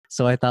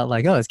So I thought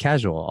like, oh, it's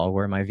casual. I'll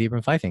wear my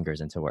Vibram Five Fingers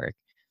into work.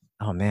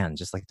 Oh man,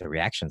 just like the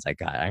reactions I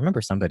got. I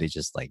remember somebody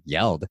just like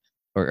yelled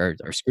or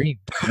screamed.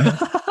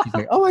 He's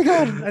like, "Oh my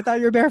god, I thought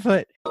you were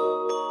barefoot."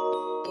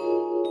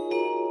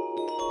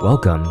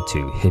 Welcome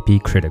to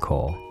Hippie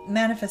Critical.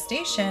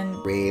 Manifestation,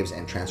 raves,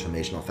 and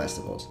transformational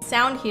festivals.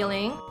 Sound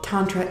healing.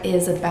 Tantra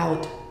is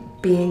about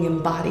being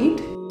embodied.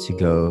 To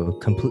go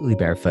completely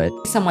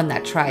barefoot. Someone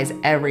that tries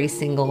every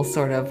single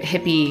sort of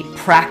hippie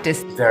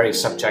practice. Very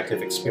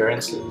subjective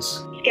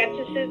experiences.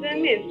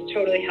 Skepticism is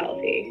totally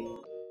healthy.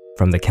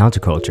 From the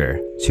counterculture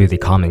to the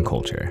common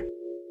culture.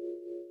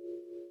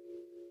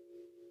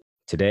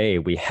 Today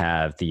we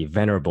have the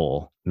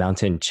venerable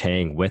Mountain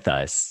Chang with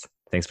us.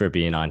 Thanks for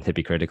being on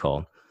Hippie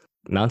Critical.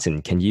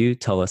 Mountain, can you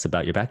tell us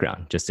about your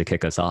background just to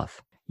kick us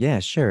off? Yeah,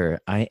 sure.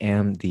 I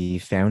am the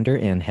founder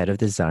and head of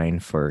design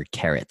for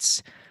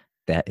Carets.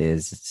 That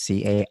is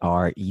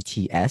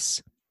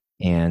Carets.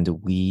 And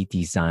we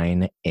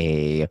design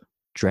a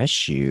dress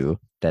shoe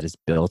that is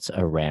built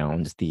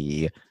around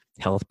the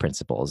health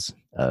principles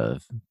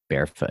of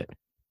barefoot.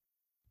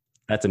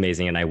 That's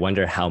amazing. And I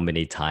wonder how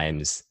many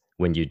times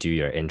when you do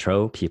your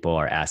intro, people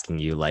are asking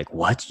you like,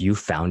 what, you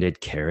founded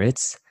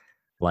Carets?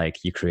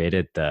 Like you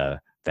created the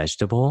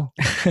vegetable?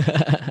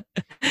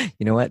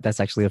 You know what? That's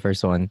actually the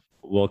first one.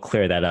 We'll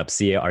clear that up.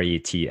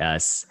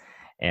 Carets.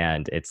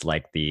 And it's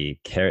like the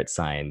caret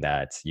sign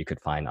that you could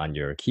find on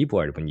your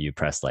keyboard when you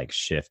press like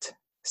Shift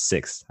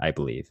 6, I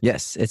believe.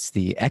 Yes, it's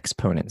the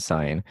exponent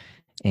sign.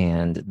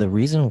 And the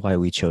reason why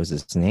we chose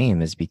this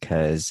name is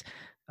because,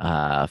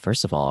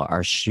 first of all,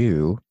 our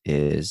shoe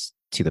is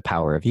to the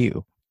power of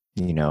you.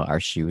 You know, our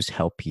shoes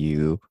help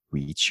you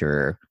reach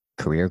your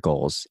career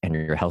goals and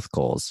your health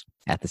goals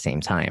at the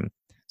same time.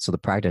 So the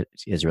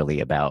product is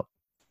really about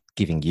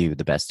giving you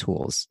the best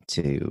tools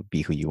to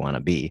be who you want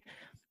to be.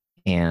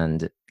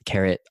 And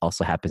Caret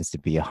also happens to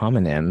be a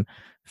homonym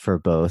for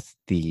both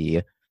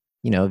the,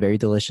 very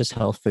delicious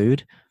health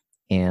food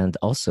and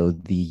also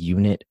the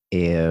unit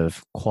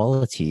of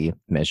quality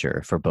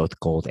measure for both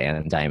gold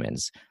and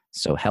diamonds.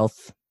 So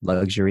health,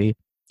 luxury,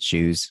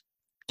 shoes,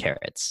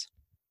 Carets.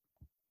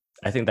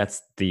 I think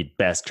that's the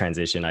best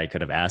transition I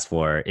could have asked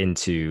for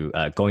into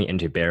going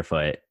into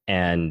barefoot.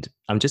 And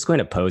I'm just going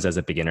to pose as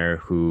a beginner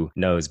who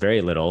knows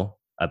very little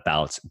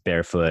about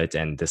barefoot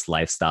and this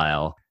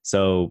lifestyle.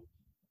 So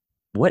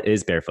what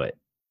is barefoot?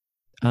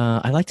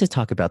 I like to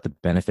talk about the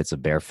benefits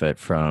of barefoot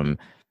from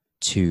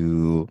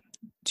two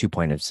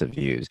points of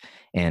views,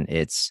 and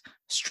it's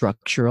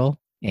structural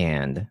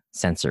and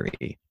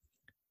sensory.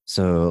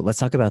 So let's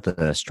talk about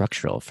the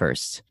structural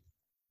first.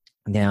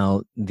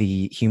 Now,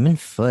 the human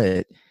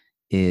foot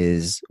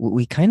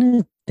we kind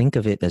of think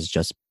of it as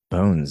just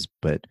bones,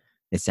 but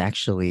it's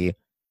actually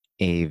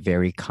a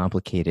very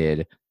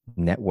complicated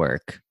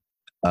network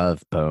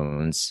of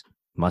bones,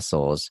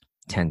 muscles,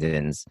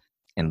 tendons,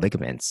 and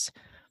ligaments.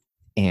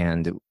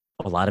 And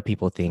a lot of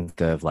people think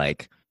of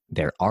like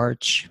their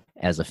arch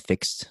as a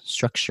fixed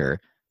structure,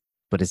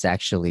 but it's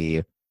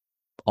actually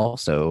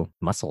also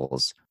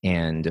muscles.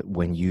 And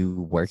when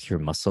you work your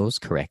muscles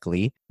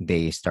correctly,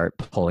 they start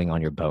pulling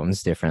on your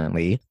bones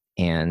differently,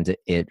 and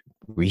it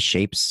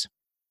reshapes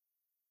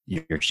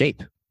your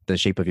shape, the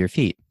shape of your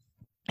feet.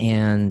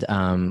 And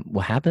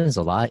what happens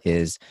a lot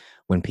is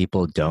when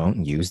people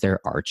don't use their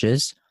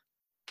arches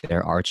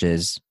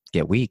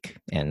get weak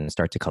and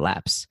start to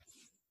collapse.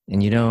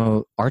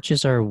 And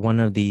arches are one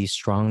of the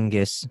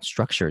strongest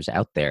structures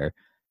out there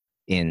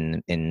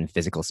in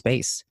physical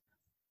space.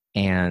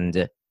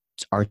 And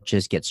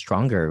arches get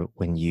stronger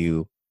when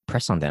you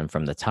press on them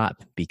from the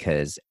top,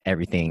 because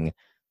everything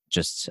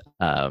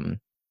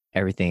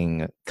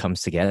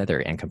comes together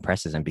and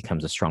compresses and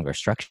becomes a stronger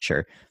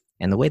structure.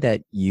 And the way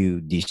that you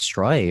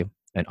destroy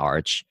an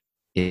arch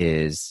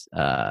is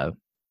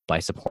by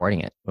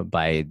supporting it,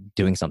 by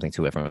doing something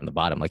to it from the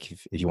bottom. Like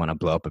if you want to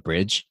blow up a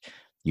bridge,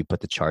 you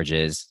put the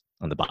charges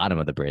on the bottom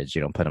of the bridge,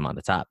 you don't put them on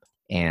the top.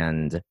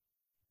 And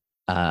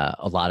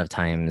a lot of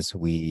times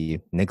we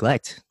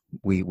neglect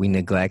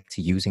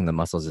using the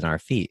muscles in our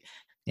feet.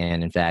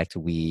 And in fact,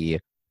 we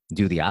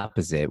do the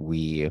opposite.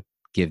 We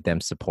give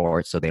them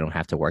support so they don't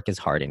have to work as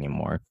hard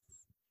anymore.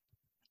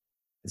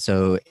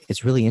 So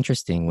it's really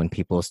interesting when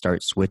people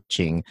start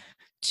switching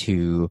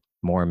to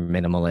more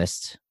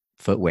minimalist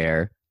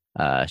footwear.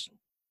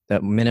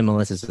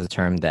 Minimalist is a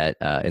term that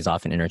is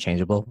often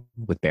interchangeable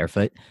with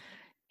barefoot.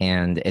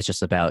 And it's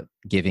just about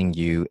giving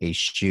you a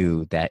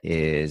shoe that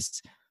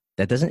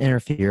doesn't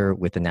interfere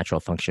with the natural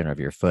function of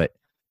your foot,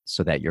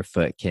 so that your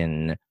foot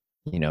can,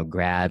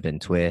 grab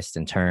and twist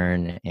and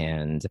turn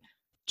and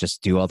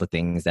just do all the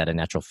things that a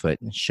natural foot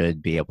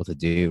should be able to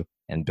do,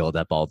 and build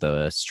up all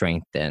the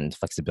strength and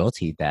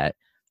flexibility that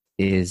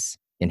is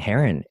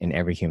inherent in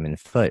every human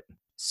foot.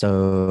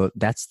 So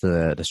that's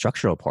the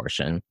structural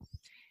portion.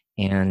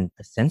 And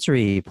the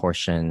sensory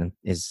portion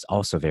is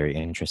also very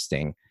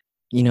interesting.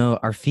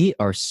 Our feet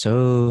are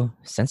so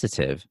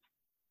sensitive.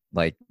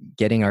 Like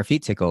getting our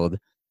feet tickled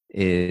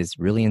is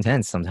really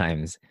intense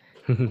sometimes.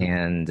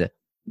 And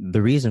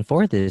the reason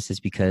for this is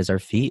because our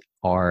feet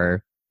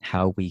are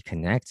how we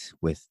connect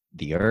with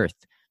the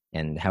earth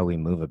and how we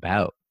move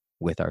about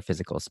with our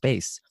physical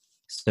space.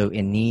 So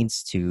it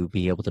needs to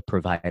be able to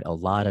provide a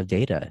lot of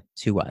data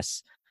to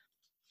us.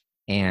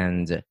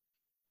 And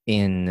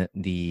in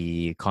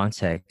the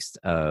context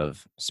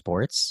of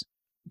sports,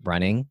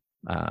 running,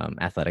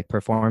 athletic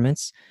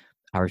performance,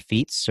 our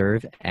feet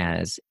serve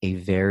as a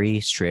very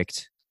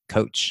strict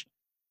coach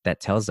that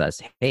tells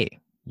us, hey,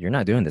 you're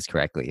not doing this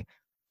correctly,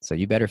 so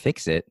you better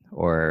fix it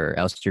or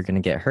else you're going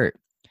to get hurt.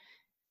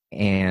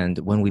 And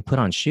when we put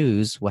on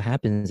shoes, what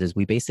happens is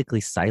we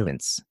basically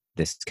silence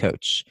this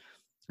coach.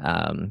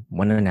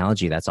 One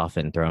analogy that's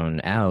often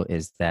thrown out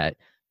is that,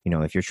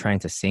 if you're trying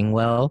to sing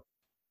well,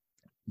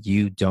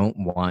 you don't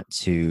want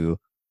to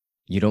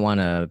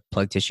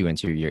plug tissue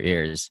into your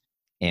ears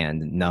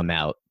and numb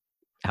out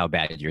how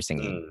bad you're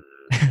singing.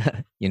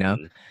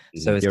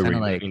 So it's you're kind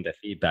of like removing the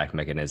feedback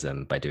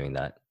mechanism by doing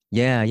that.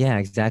 yeah,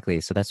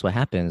 exactly. So that's what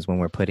happens when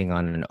we're putting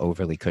on an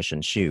overly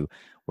cushioned shoe.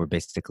 We're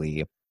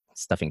basically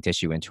stuffing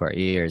tissue into our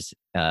ears,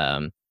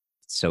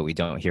 so we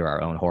don't hear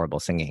our own horrible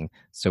singing.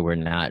 So we're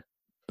not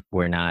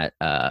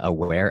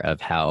aware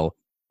of how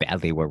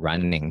badly we're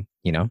running.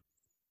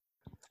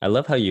 I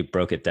love how you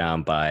broke it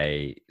down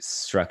by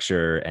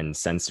structure and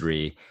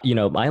sensory.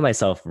 I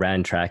myself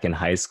ran track in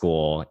high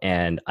school,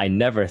 and I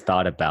never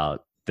thought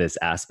about this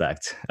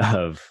aspect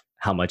of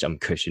how much I'm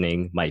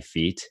cushioning my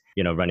feet,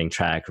 running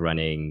track,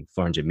 running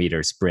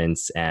 400-meter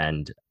sprints,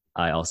 and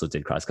I also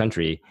did cross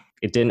country.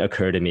 It didn't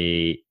occur to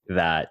me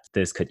that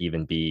this could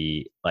even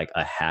be like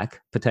a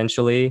hack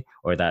potentially,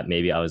 or that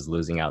maybe I was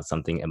losing out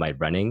something in my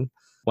running.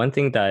 One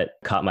thing that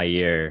caught my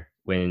ear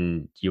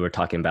when you were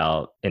talking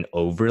about an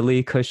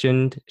overly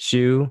cushioned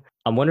shoe,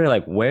 I'm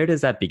wondering, where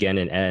does that begin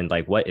and end?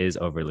 What is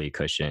overly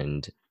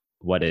cushioned?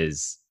 What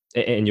is,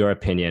 in your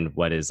opinion,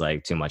 what is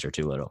too much or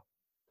too little?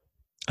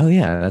 Oh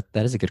yeah,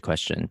 that is a good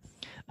question.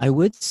 I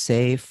would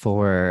say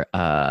for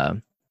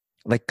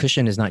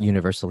cushion is not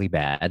universally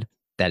bad.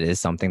 That is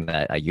something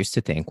that I used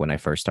to think when I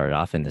first started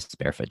off in this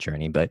barefoot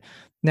journey, but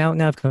now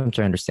I've come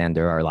to understand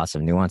there are lots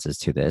of nuances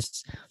to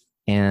this.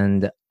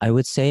 And I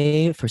would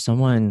say for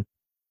someone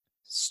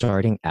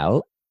starting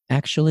out,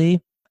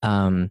 actually,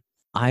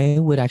 I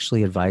would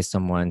actually advise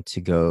someone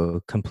to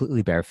go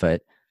completely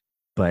barefoot,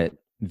 but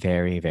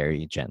very,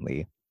 very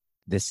gently.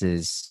 This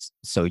is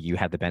so you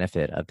have the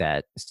benefit of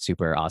that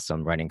super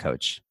awesome running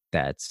coach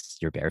that's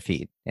your bare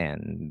feet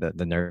and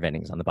the nerve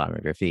endings on the bottom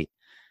of your feet.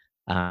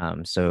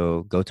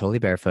 So go totally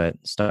barefoot,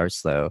 start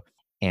slow,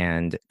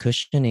 and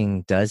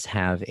cushioning does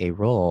have a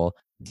role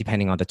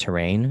depending on the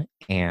terrain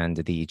and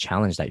the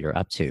challenge that you're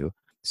up to.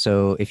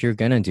 So if you're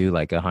going to do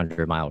like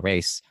 100-mile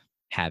race,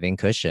 having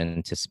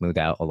cushion to smooth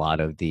out a lot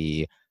of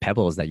the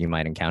pebbles that you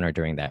might encounter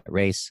during that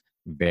race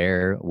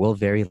will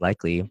very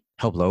likely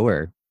help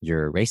lower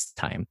your race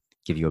time,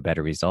 give you a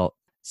better result.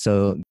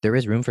 So there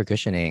is room for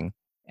cushioning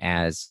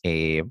as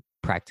a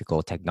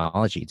practical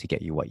technology to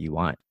get you what you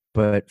want.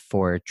 But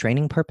for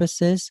training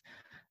purposes,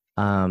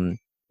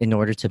 in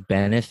order to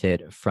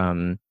benefit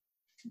from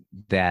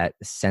that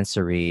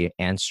sensory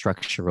and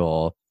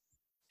structural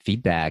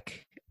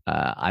feedback,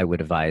 I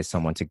would advise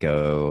someone to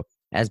go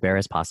as bare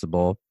as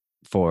possible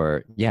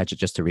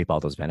just to reap all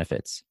those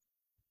benefits.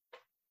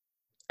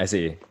 I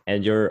see.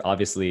 And you're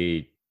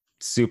obviously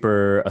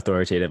super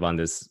authoritative on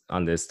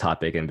this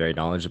topic and very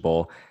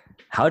knowledgeable.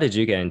 How did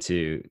you get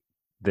into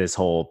this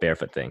whole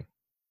barefoot thing?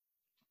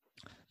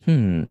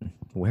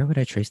 Where would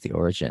I trace the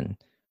origin?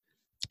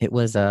 It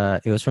was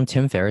from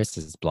Tim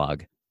Ferriss's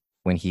blog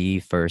when he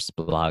first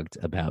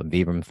blogged about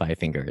Vibram Five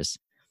Fingers.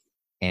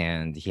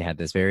 And he had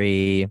this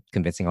very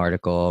convincing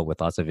article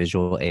with lots of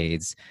visual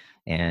aids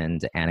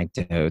and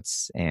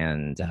anecdotes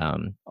and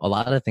a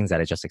lot of things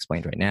that I just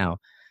explained right now.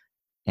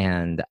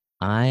 And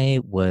I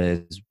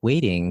was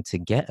waiting to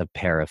get a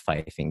pair of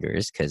Five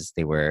Fingers because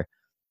they were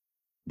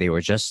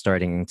just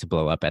starting to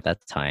blow up at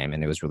that time,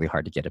 and it was really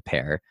hard to get a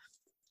pair.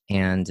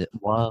 And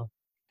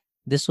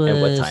this was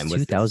what time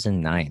was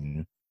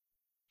 2009.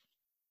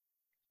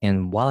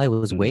 And while I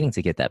was waiting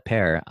to get that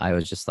pair, I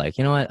was just like,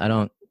 you know what? I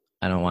don't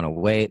want to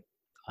wait.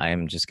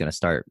 I'm just going to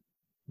start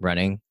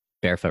running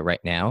barefoot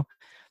right now.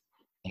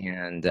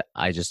 And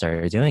I just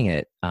started doing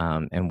it.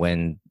 And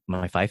when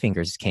my Five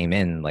Fingers came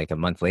in like a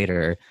month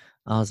later,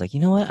 I was like, you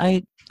know what?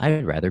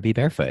 I'd rather be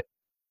barefoot.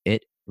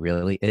 It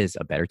really is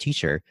a better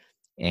teacher.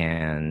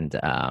 And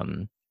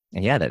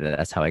yeah,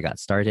 that's how I got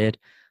started.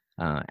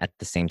 At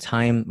the same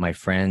time, my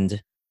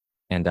friend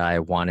and I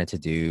wanted to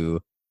do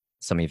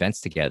some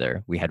events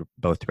together. We had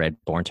both read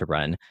Born to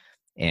Run,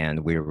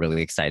 and we were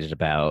really excited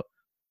about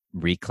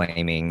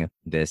reclaiming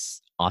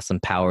this awesome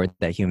power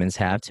that humans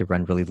have to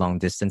run really long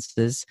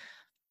distances.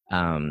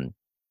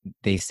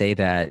 They say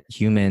that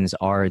humans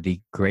are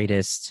the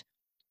greatest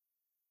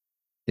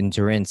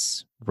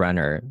endurance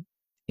runner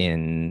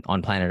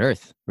on planet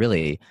Earth,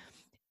 really,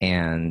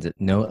 and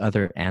no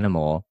other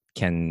animal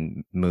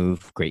can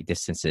move great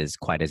distances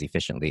quite as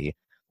efficiently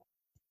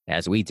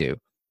as we do.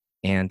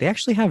 And they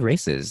actually have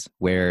races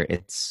where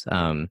it's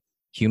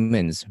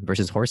humans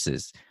versus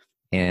horses.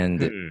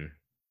 And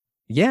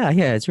Yeah,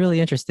 it's really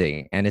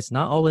interesting. And it's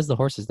not always the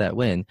horses that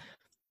win.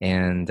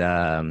 And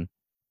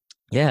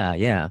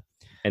yeah.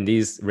 And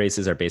these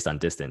races are based on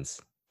distance.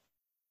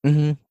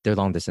 They're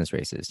long distance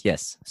races.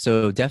 Yes.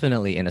 So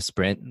definitely in a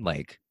sprint,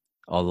 like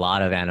a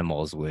lot of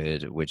animals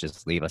would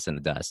just leave us in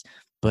the dust.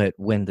 But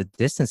when the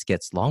distance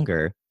gets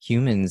longer,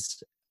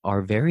 humans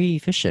are very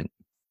efficient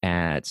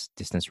at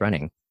distance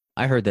running.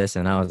 I heard this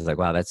and I was like,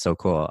 wow, that's so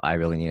cool. I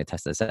really need to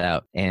test this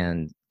out.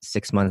 And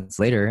 6 months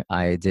later,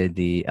 I did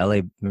the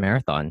LA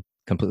Marathon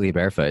completely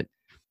barefoot.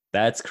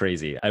 That's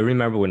crazy. I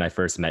remember when I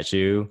first met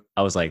you,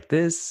 I was like,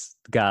 this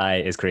guy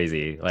is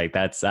crazy. Like,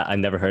 I've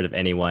never heard of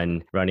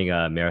anyone running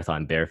a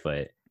marathon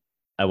barefoot.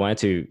 I wanted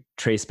to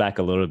trace back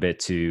a little bit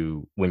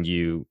to when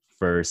you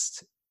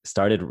first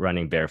started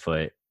running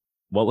barefoot.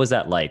 What was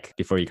that like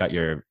before you got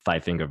your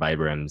 5-finger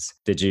Vibrams?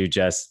 Did you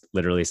just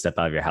literally step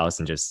out of your house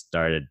and just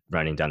started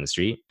running down the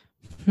street?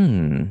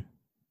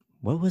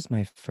 What was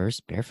my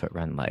first barefoot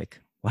run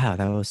like? Wow,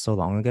 that was so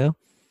long ago.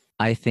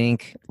 I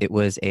think it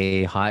was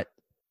a hot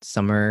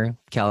summer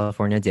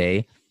California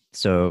day.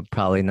 So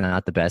probably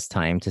not the best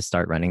time to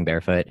start running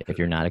barefoot if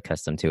you're not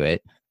accustomed to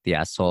it. The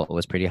asphalt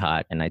was pretty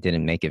hot and I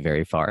didn't make it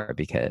very far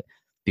because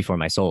before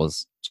my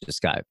soles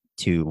just got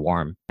too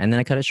warm. And then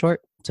I cut it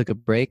short, took a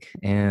break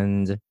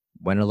and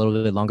went a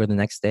little bit longer the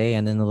next day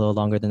and then a little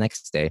longer the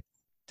next day.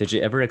 Did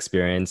you ever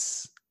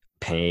experience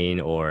pain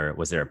or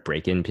was there a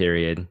break-in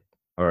period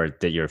or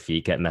did your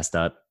feet get messed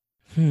up?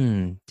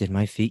 Did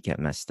my feet get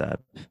messed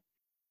up?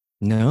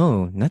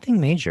 No,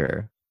 nothing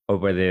major. Or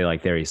were they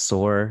like very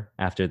sore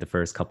after the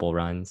first couple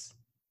runs?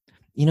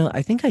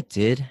 I think I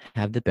did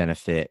have the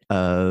benefit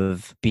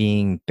of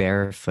being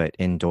barefoot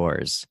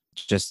indoors,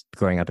 just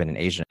growing up in an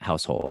Asian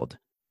household.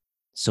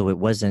 So it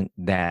wasn't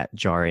that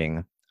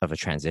jarring of a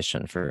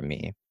transition for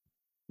me.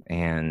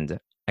 And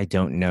I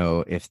don't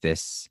know if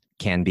this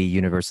can be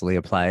universally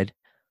applied,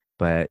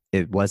 but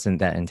it wasn't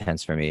that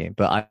intense for me.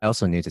 But I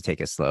also knew to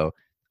take it slow.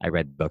 I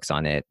read books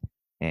on it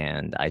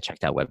and I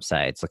checked out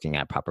websites looking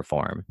at proper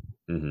form.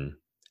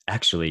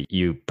 Actually,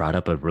 you brought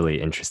up a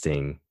really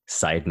interesting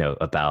side note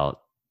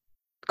about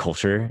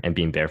culture and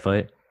being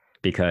barefoot,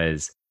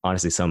 because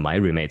honestly, some of my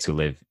roommates who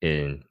live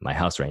in my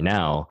house right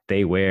now,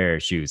 they wear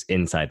shoes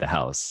inside the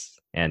house.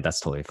 And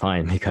that's totally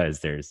fine because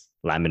there's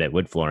laminate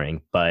wood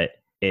flooring, but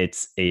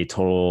it's a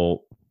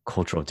total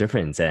cultural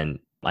difference. And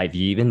I've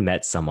even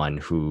met someone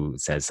who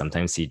says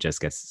sometimes he just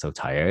gets so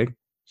tired,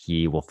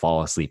 he will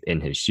fall asleep in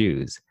his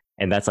shoes.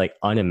 And that's like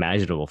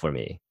unimaginable for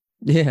me.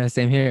 Yeah,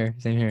 same here.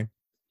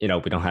 We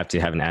don't have to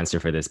have an answer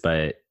for this,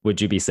 but would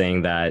you be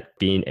saying that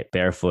being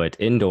barefoot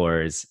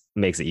indoors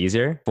makes it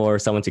easier for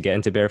someone to get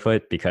into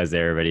barefoot because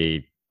they're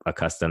already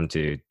accustomed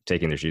to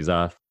taking their shoes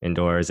off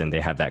indoors and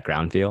they have that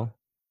ground feel?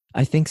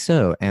 I think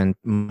so. And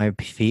my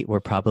feet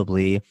were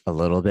probably a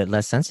little bit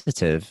less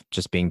sensitive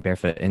just being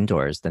barefoot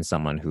indoors than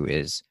someone who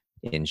is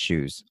in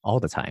shoes all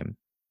the time.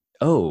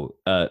 Oh,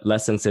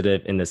 less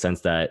sensitive in the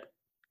sense that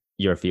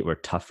your feet were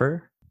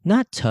tougher?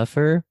 Not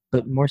tougher,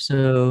 but more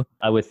so.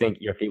 I would think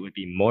your feet would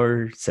be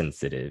more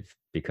sensitive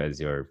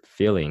because you're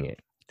feeling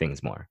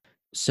things more.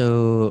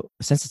 So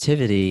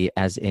sensitivity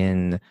as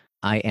in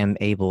I am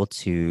able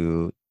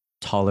to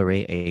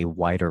tolerate a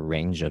wider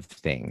range of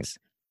things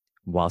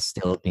while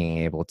still being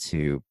able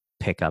to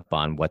pick up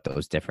on what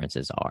those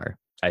differences are.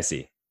 I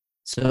see.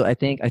 So I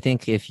think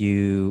if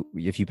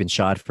you've been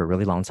shod for a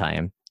really long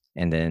time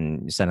and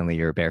then suddenly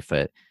you're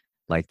barefoot,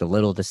 like the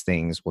littlest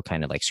things will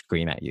kind of like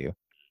scream at you,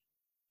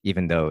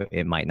 even though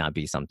it might not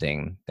be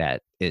something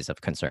that is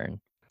of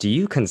concern. Do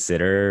you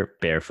consider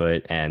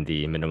barefoot and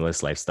the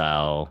minimalist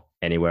lifestyle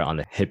anywhere on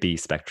the hippie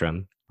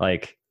spectrum?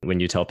 Like when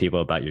you tell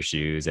people about your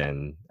shoes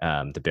and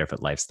the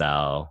barefoot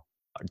lifestyle,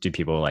 do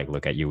people like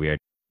look at you weird?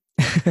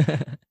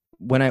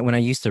 When I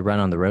used to run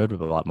on the road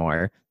a lot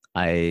more,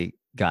 I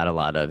got a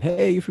lot of,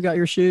 hey, you forgot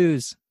your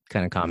shoes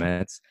kind of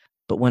comments.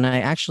 But when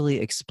I actually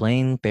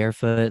explain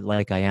barefoot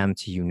like I am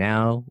to you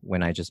now,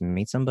 when I just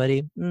meet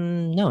somebody,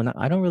 no,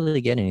 I don't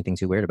really get anything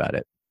too weird about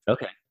it.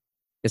 Okay.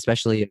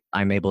 Especially if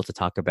I'm able to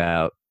talk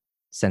about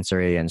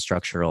sensory and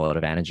structural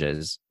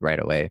advantages right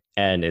away.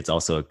 And it's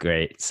also a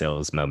great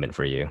sales moment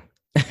for you.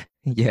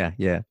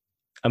 Yeah.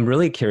 I'm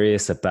really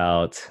curious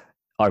about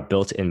our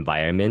built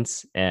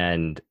environments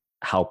and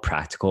how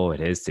practical it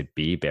is to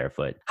be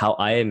barefoot. How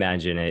I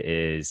imagine it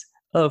is,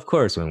 of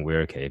course, when we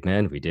were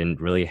cavemen, we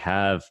didn't really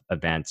have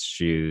advanced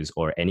shoes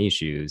or any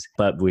shoes,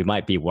 but we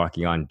might be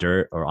walking on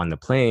dirt or on the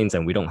plains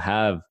and we don't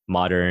have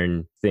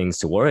modern things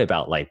to worry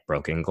about like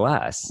broken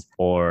glass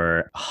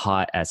or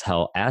hot as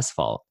hell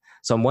asphalt.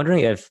 So I'm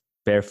wondering if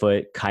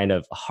barefoot kind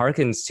of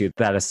harkens to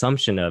that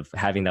assumption of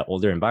having that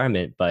older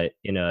environment, but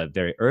in a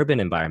very urban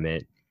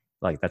environment,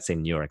 like let's say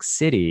New York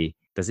City,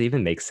 does it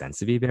even make sense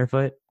to be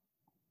barefoot?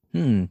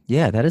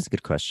 Yeah, that is a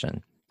good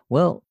question.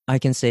 Well, I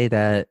can say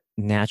that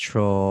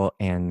natural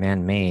and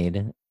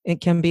man-made, it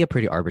can be a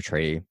pretty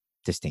arbitrary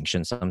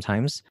distinction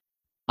sometimes.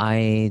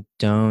 I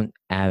don't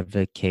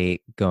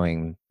advocate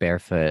going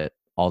barefoot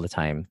all the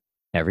time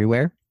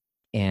everywhere.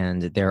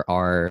 And there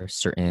are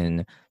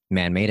certain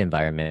man-made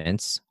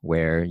environments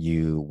where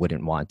you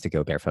wouldn't want to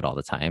go barefoot all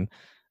the time.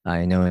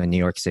 I know in New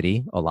York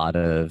City, a lot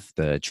of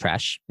the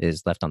trash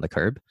is left on the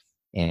curb,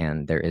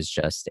 and there is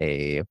just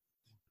a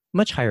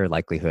much higher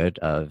likelihood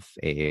of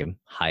a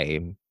high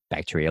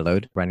bacteria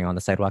load running on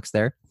the sidewalks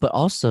there. But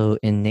also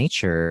in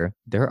nature,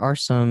 there are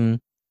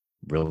some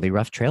really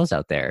rough trails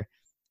out there,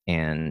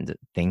 and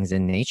things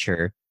in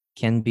nature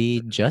can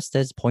be just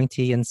as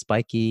pointy and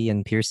spiky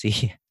and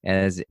piercy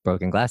as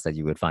broken glass that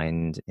you would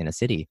find in a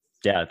city.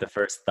 Yeah, the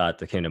first thought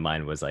that came to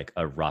mind was like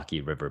a rocky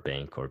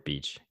riverbank or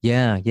beach.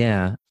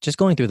 Yeah. Just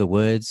going through the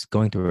woods,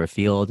 going through a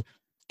field,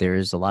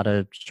 there's a lot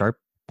of sharp,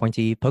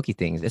 pointy, pokey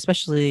things,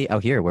 especially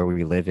out here where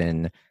we live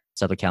in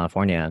Southern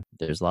California.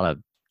 There's a lot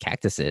of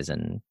cactuses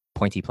and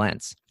pointy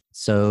plants.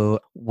 So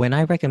when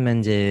I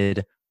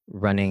recommended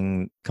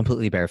running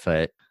completely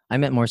barefoot, I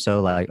meant more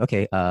so like,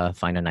 okay,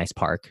 find a nice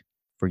park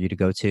for you to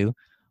go to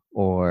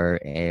or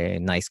a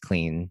nice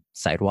clean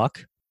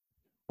sidewalk.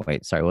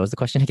 Wait, sorry, what was the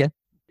question again?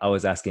 I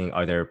was asking,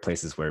 are there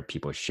places where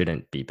people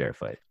shouldn't be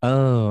barefoot?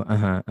 Oh,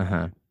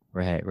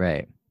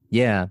 Right.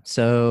 Yeah.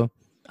 So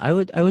I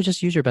would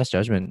just use your best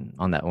judgment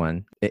on that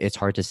one. It's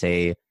hard to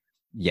say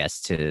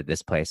yes to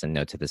this place and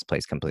no to this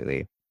place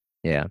completely.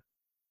 Yeah.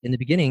 In the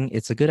beginning,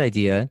 it's a good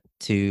idea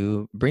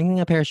to bring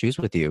a pair of shoes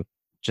with you,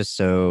 just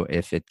so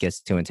if it gets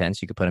too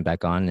intense, you could put them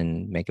back on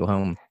and make it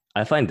home.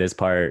 I find this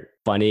part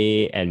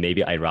funny and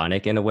maybe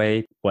ironic in a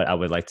way. What I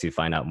would like to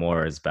find out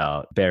more is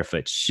about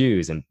barefoot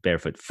shoes and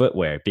barefoot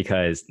footwear,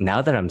 because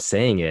now that I'm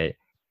saying it,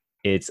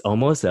 it's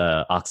almost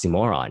a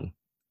oxymoron.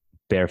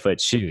 Barefoot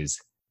shoes,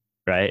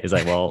 right? It's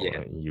like, well,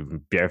 Yeah.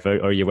 you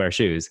barefoot or you wear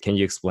shoes. Can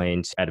you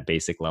explain at a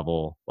basic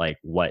level, like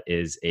what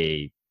is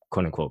a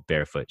quote unquote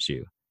barefoot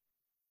shoe?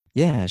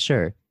 Yeah,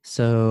 sure.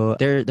 So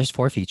there's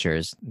 4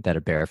 features that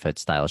a barefoot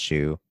style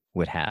shoe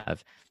would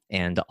have,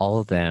 and all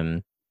of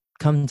them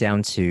come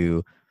down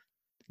to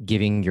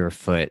giving your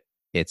foot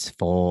its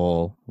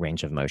full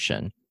range of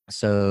motion.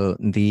 So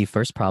the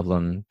first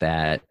problem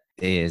that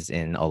is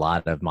in a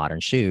lot of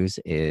modern shoes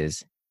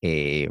is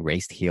a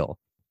raised heel.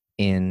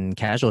 In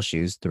casual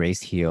shoes, the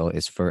raised heel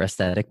is for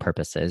aesthetic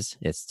purposes.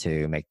 It's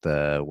to make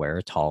the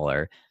wearer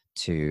taller,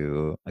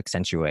 to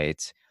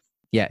accentuate.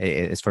 Yeah,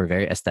 it's for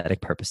very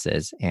aesthetic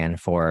purposes. And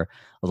for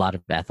a lot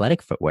of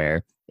athletic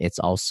footwear, it's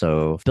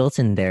also built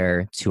in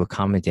there to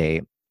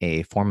accommodate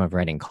a form of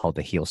running called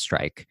the heel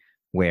strike,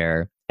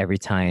 where every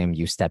time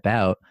you step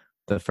out,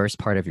 the first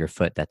part of your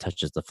foot that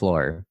touches the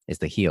floor is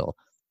the heel,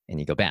 and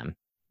you go bam.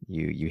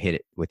 You hit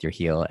it with your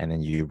heel, and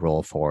then you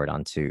roll forward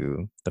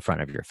onto the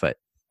front of your foot.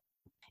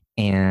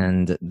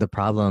 And the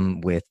problem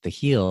with the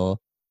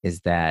heel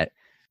is that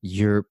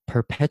you're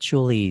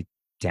perpetually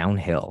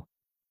downhill.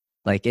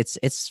 Like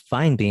it's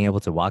fine being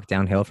able to walk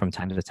downhill from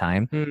time to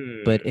time,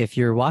 but if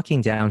you're walking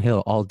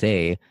downhill all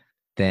day,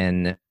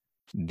 then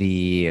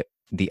the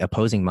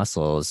opposing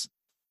muscles,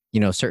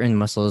 certain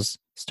muscles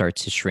start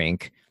to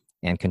shrink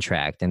and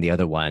contract, and the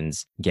other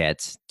ones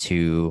get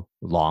too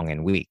long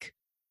and weak.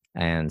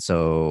 And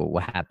so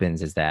what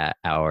happens is that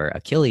our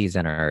Achilles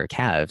and our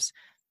calves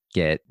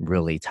get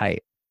really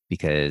tight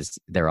because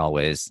they're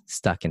always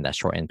stuck in that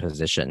shortened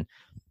position.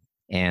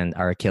 And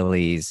our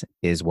Achilles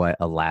is what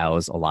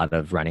allows a lot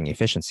of running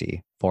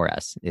efficiency for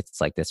us. It's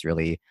like this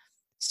really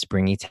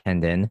springy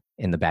tendon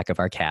in the back of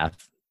our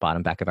calf,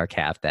 bottom back of our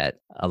calf, that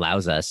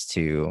allows us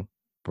to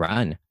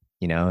run.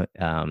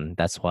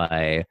 That's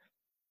why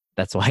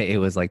it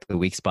was like the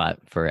weak spot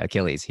for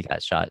Achilles. He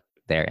got shot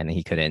there, and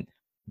he couldn't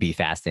be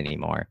fast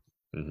anymore.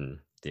 Mm-hmm.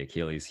 The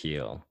Achilles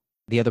heel.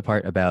 The other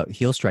part about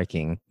heel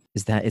striking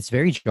is that it's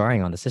very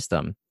jarring on the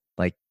system.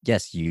 Like,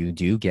 yes, you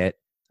do get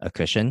a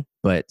cushion,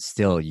 but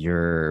still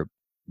your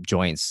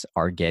joints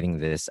are getting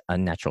this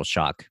unnatural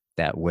shock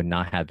that would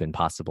not have been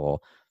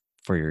possible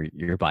for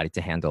your body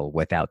to handle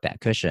without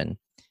that cushion.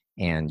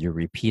 And you're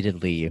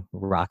repeatedly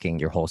rocking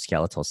your whole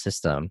skeletal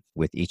system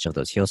with each of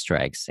those heel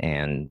strikes.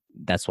 And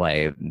that's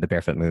why the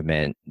barefoot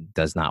movement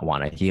does not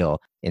want to heel.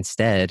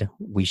 Instead,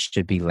 we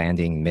should be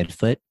landing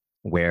midfoot,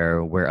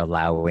 where we're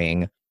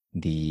allowing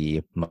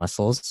the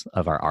muscles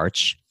of our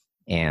arch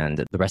and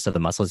the rest of the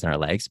muscles in our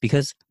legs.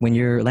 Because when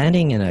you're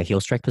landing in a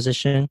heel strike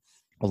position,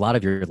 a lot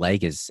of your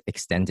leg is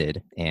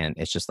extended, and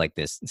it's just like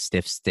this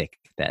stiff stick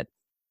that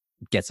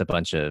gets a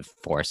bunch of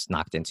force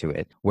knocked into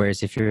it.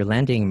 Whereas if you're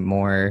landing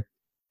more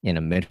in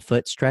a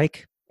midfoot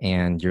strike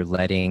and you're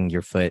letting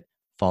your foot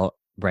fall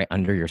right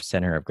under your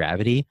center of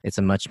gravity, it's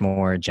a much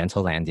more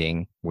gentle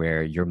landing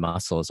where your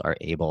muscles are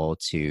able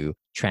to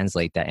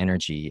translate that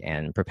energy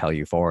and propel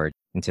you forward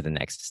into the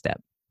next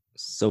step.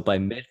 So by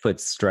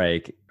midfoot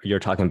strike, you're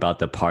talking about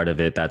the part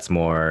of it that's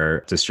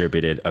more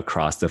distributed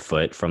across the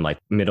foot from like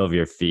middle of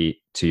your feet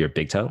to your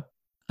big toe?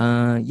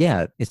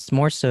 Yeah, it's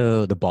more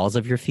so the balls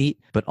of your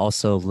feet, but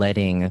also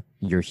letting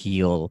your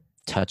heel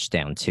touch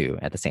down too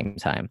at the same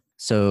time.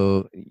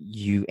 So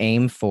you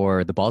aim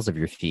for the balls of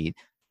your feet,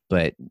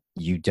 but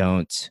you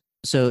don't.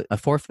 So a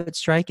forefoot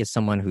strike is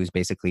someone who's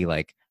basically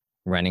like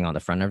running on the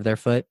front of their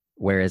foot,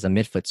 whereas a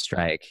midfoot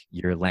strike,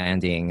 you're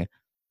landing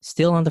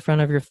still on the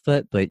front of your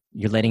foot, but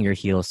you're letting your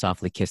heel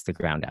softly kiss the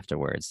ground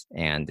afterwards.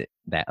 And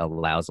that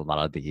allows a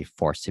lot of the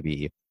force to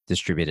be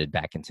distributed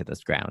back into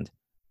this ground.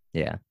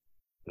 Yeah.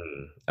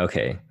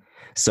 Okay.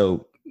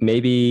 So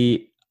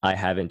maybe I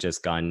haven't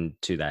just gone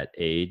to that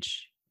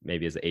age,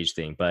 maybe it's an age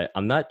thing, but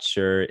I'm not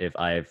sure if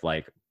I've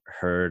like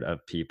heard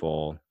of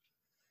people,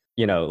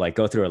 like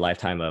go through a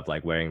lifetime of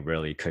like wearing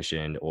really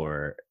cushioned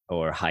or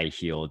high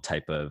heeled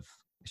type of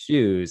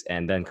shoes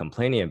and then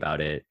complaining about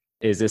it.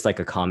 Is this like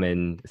a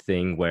common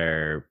thing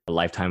where a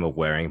lifetime of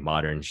wearing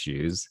modern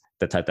shoes,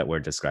 the type that we're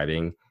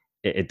describing,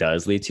 it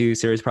does lead to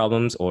serious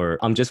problems? Or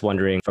I'm just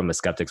wondering from a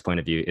skeptic's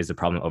point of view, is the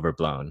problem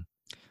overblown?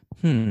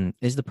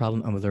 Is the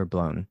problem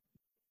overblown?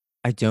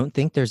 I don't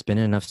think there's been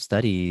enough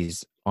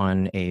studies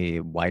on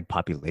a wide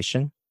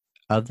population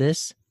of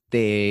this.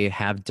 They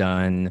have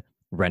done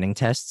running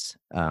tests,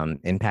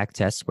 impact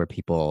tests, where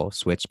people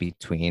switch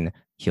between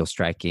heel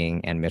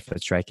striking and midfoot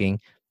striking,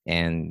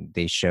 and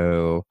they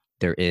show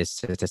there is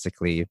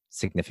statistically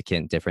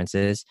significant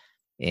differences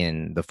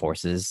in the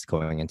forces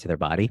going into their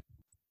body.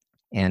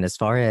 And as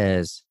far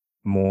as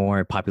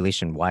more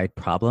population-wide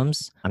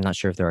problems, I'm not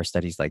sure if there are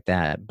studies like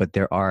that, but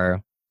there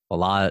are a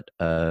lot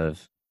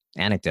of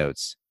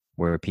anecdotes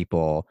where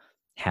people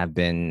have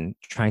been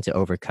trying to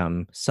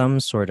overcome some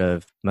sort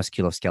of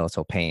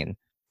musculoskeletal pain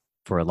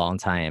for a long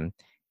time.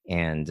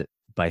 And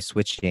by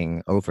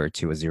switching over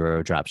to a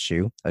zero drop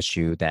shoe, a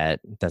shoe that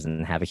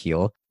doesn't have a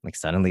heel, like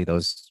suddenly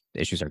those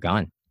issues are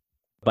gone.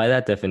 By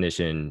that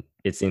definition,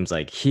 it seems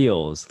like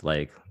heels,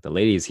 like the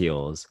ladies'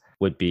 heels,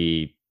 would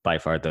be by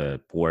far the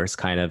worst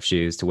kind of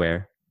shoes to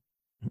wear.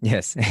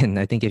 Yes. And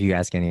I think if you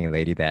ask any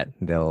lady that,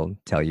 they'll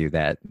tell you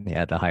that,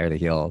 yeah, the higher the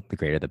heel, the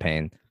greater the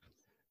pain.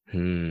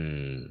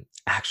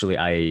 Actually,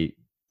 I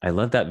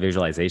love that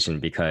visualization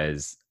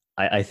because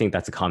I think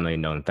that's a commonly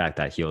known fact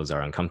that heels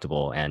are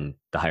uncomfortable, and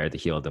the higher the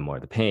heel, the more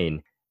the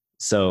pain.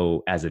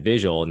 So as a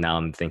visual, now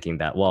I'm thinking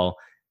that, well,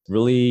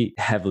 really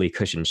heavily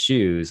cushioned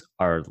shoes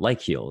are like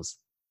heels.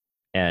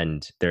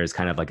 And there's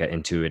kind of like an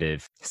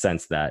intuitive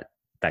sense that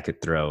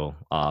could throw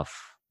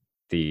off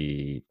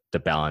the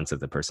balance of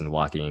the person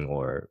walking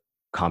or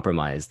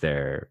compromise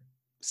their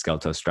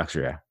skeletal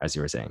structure, as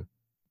you were saying.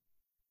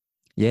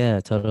 Yeah,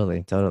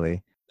 totally.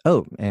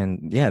 Oh,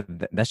 and yeah,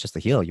 that's just the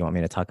heel. You want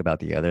me to talk about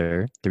the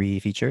other 3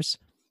 features?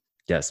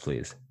 Yes,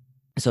 please.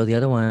 So the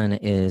other one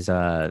is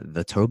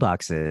the toe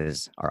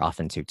boxes are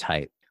often too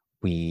tight.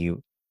 We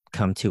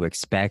come to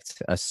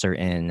expect a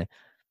certain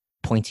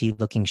pointy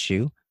looking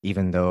shoe,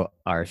 even though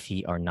our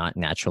feet are not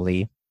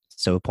naturally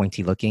so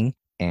pointy looking.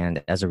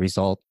 And as a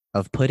result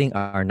of putting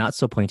our not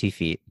so pointy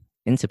feet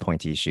into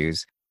pointy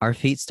shoes, our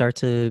feet start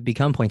to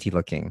become pointy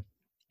looking.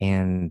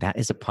 And that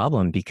is a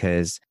problem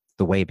because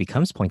the way it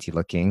becomes pointy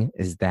looking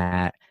is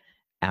that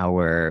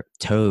our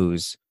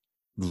toes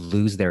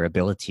lose their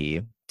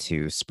ability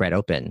to spread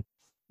open.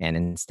 And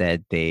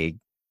instead they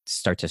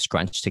start to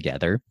scrunch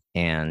together,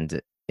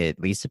 and it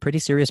leads to pretty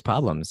serious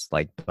problems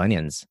like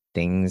bunions,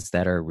 things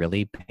that are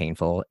really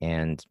painful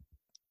and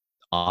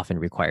often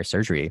require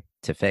surgery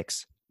to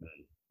fix.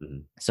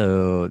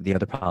 So the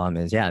other problem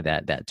is, yeah,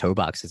 that toe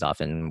box is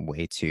often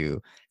way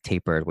too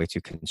tapered, way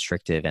too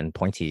constrictive and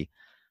pointy.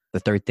 The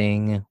third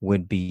thing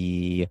would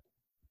be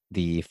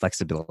the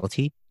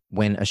flexibility.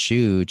 When a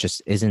shoe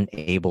just isn't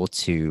able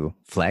to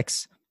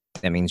flex,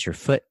 that means your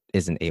foot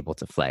isn't able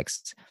to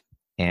flex.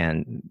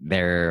 And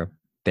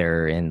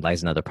therein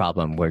lies another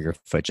problem where your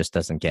foot just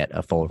doesn't get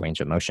a full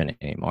range of motion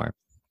anymore.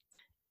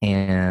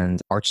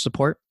 And arch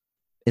support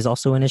is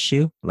also an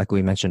issue. Like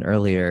we mentioned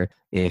earlier,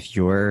 if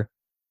you're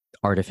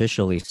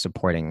artificially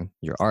supporting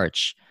your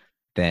arch,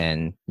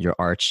 then your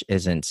arch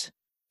isn't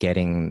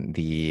getting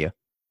the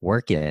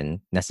work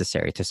in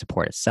necessary to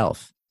support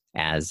itself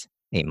as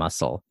a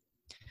muscle.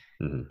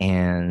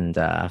 And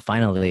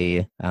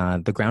finally,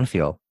 the ground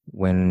feel.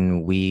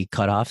 When we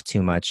cut off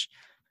too much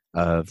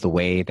of the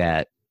way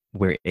that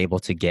we're able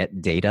to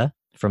get data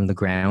from the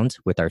ground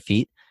with our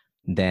feet,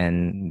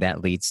 then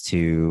that leads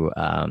to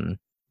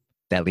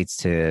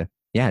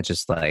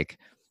just like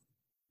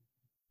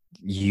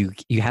you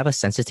have a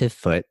sensitive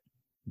foot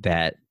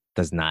that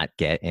does not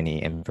get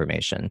any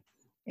information.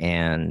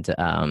 And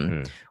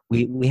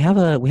we have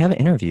an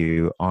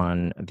interview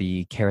on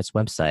the Carrots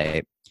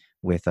website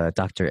with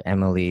Dr.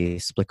 Emily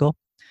Splickle,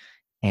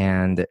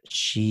 and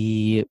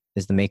she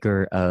is the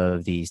maker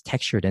of these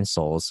textured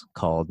insoles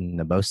called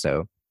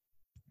Naboso.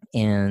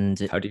 And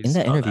How do you in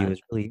that spell interview that?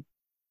 is really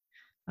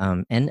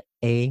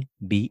Naboso.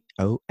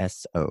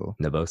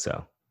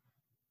 Naboso.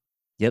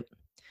 Yep,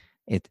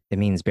 it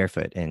means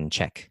barefoot in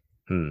Czech.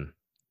 Hmm.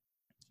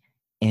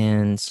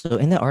 And so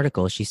in that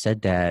article, she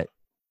said that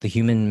the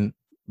human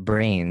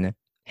brain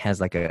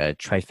has like a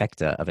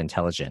trifecta of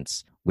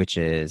intelligence, which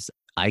is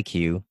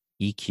IQ,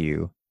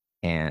 EQ,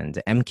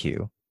 and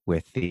MQ,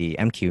 with the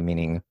MQ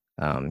meaning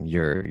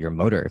your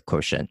motor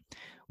quotient,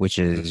 which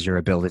is your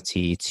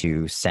ability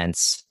to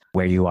sense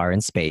where you are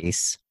in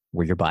space,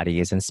 where your body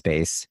is in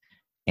space,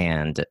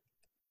 and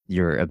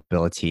your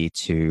ability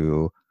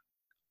to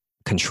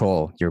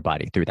control your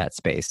body through that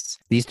space.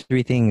 These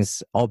three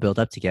things all build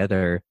up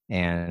together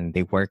and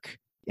they work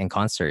in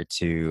concert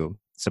to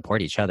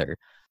support each other.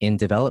 In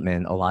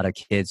development, a lot of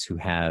kids who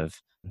have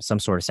some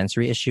sort of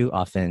sensory issue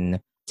often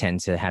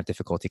tend to have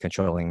difficulty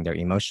controlling their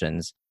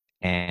emotions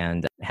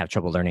and have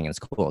trouble learning in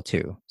school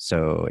too.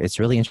 So it's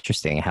really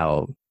interesting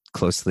how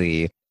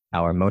closely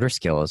our motor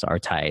skills are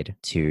tied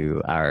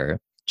to our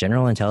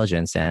general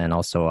intelligence and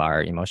also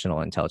our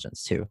emotional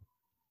intelligence too.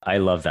 I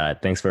love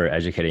that. Thanks for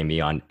educating me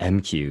on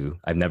MQ.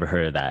 I've never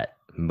heard of that.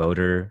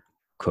 Motor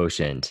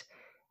quotient.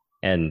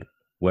 And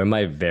where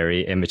my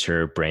very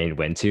immature brain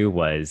went to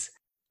was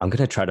I'm going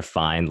to try to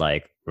find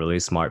like really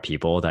smart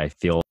people that I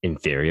feel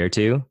inferior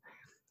to.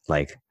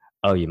 Like,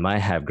 oh, you might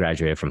have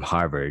graduated from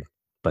Harvard,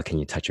 but can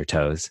you touch your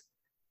toes?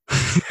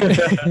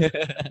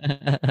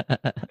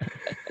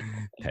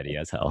 Petty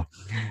as hell.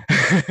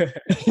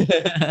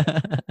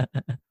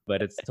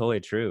 But it's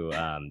totally true.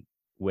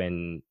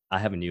 When I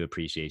have a new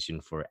appreciation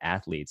for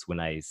athletes, when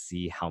I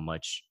see how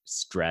much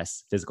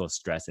stress, physical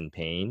stress and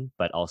pain,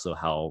 but also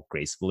how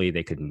gracefully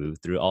they could move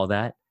through all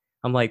that,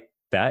 I'm like,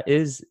 that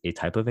is a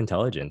type of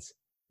intelligence.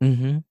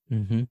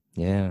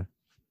 Yeah.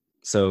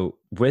 So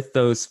with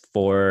those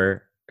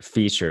 4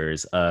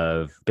 features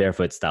of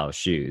barefoot style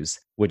shoes,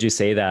 would you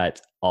say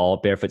that all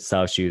barefoot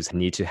style shoes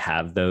need to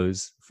have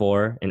those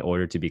 4 in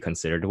order to be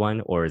considered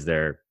one, or is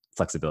there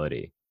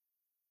flexibility?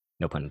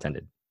 No pun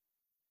intended.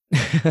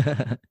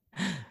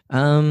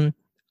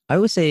 I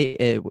would say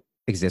it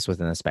exists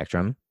within a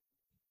spectrum.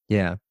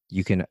 Yeah,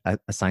 you can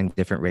assign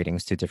different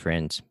ratings to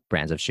different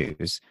brands of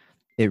shoes.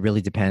 It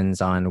really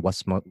depends on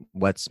what's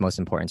most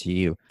important to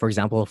you. For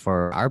example,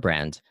 for our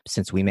brand,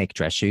 since we make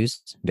dress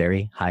shoes,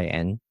 very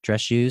high-end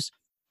dress shoes,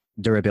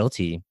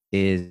 durability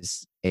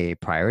is a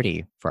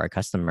priority for our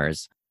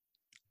customers.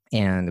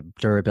 And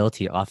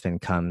durability often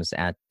comes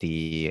at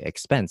the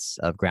expense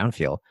of ground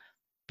feel,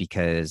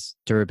 because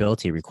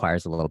durability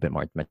requires a little bit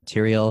more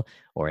material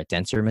or a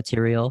denser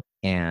material,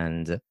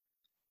 and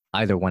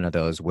either one of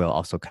those will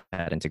also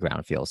cut into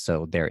ground feel.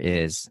 So there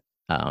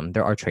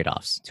are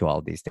trade-offs to all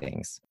of these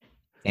things,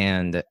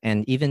 and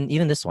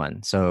even this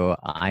one. So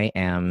I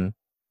am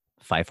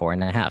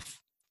 5'4.5",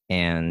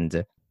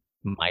 and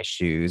my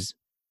shoes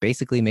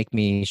basically make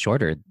me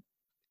shorter,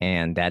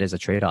 and that is a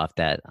trade-off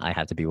that I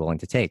have to be willing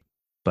to take.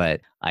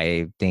 But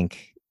I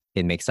think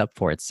it makes up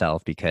for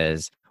itself,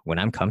 because when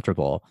I'm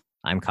comfortable,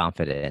 I'm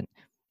confident.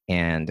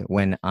 And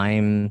when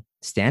I'm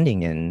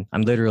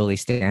literally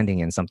standing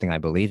in something I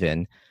believe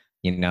in,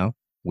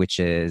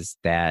 which is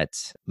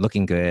that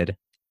looking good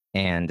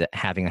and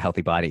having a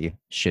healthy body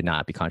should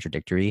not be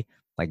contradictory.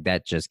 Like,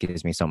 that just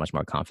gives me so much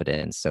more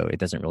confidence. So it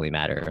doesn't really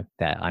matter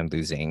that I'm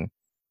losing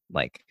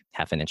like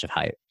half an inch of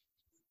height.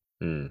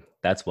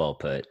 That's well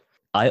put.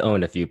 I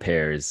own a few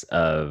pairs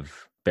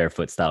of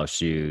barefoot style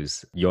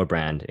shoes, your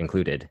brand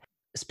included.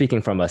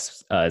 Speaking from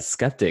a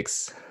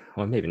skeptic's,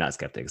 or maybe not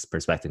skeptic's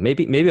perspective,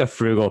 maybe a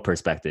frugal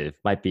perspective,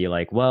 might be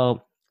like,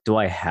 well, do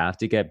I have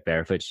to get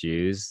barefoot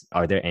shoes?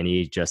 Are there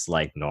any just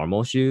like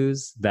normal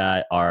shoes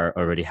that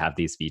already have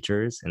these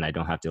features and I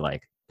don't have to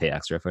like pay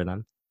extra for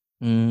them?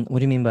 What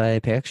do you mean by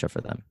pay extra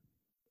for them?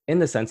 In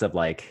the sense of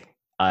like,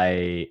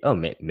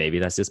 maybe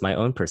that's just my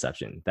own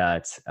perception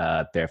that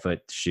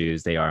barefoot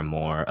shoes, they are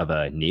more of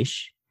a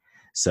niche.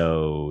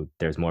 So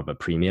there's more of a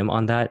premium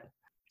on that.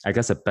 I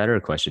guess a better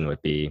question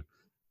would be,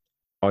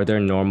 are there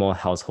normal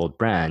household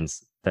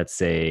brands that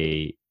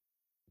say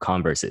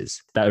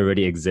Converses that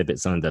already exhibit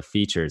some of the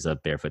features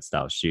of barefoot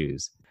style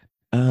shoes?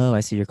 Oh,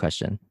 I see your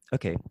question.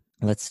 Okay,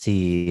 let's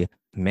see.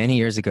 Many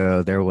years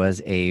ago, there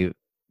was a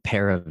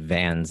pair of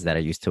Vans that I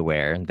used to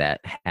wear that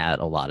had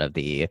a lot of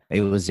it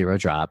was zero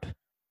drop.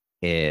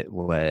 It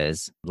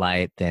was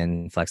light,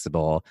 thin,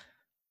 flexible,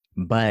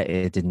 but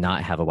it did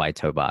not have a wide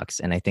toe box.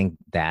 And I think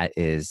that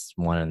is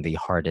one of the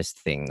hardest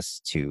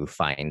things to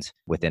find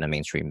within a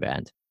mainstream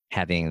brand.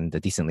 Having the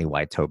decently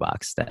wide toe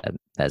box, that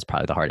is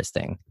probably the hardest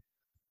thing.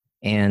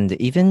 And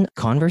even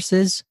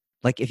Converses,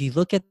 like if you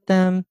look at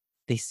them,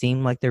 they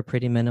seem like they're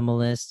pretty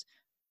minimalist,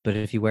 but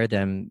if you wear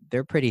them,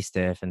 they're pretty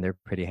stiff and they're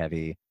pretty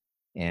heavy,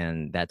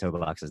 and that toe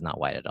box is not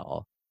wide at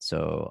all.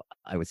 So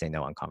I would say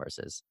no on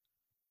Converses.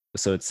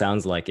 So it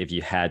sounds like if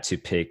you had to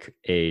pick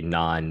a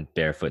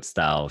non-barefoot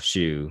style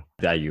shoe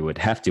that you would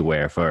have to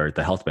wear for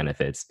the health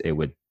benefits, it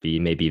would be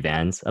maybe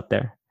Vans up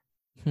there?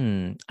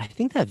 I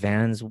think that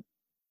Vans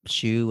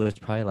shoe was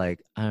probably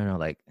like, I don't know,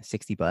 like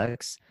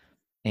 $60.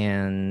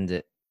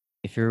 And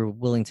if you're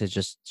willing to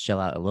just shell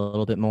out a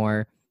little bit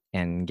more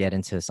and get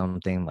into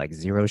something like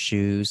Zero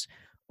Shoes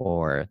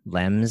or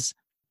Lems,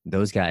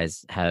 those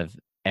guys have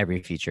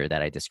every feature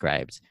that I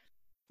described.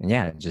 And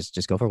yeah,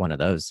 just go for one of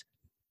those.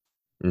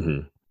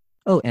 Mm-hmm.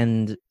 Oh,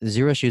 and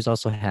Zero Shoes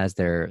also has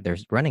their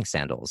running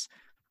sandals,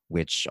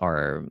 which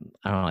are,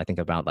 I don't know, I think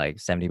about like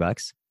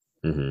 $70.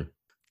 Mm-hmm.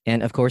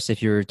 And of course,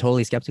 if you're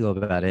totally skeptical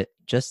about it,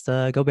 just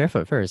go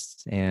barefoot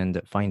first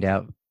and find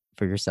out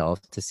for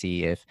yourself to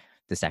see if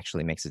this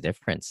actually makes a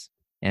difference.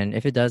 And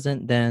if it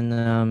doesn't,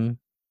 then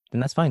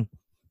that's fine.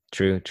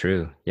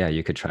 True. Yeah,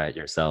 you could try it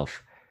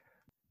yourself.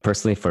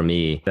 Personally, for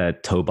me, the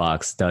toe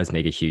box does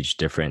make a huge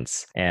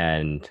difference,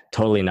 and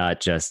totally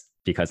not just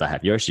because I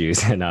have your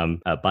shoes and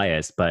I'm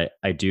biased, but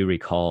I do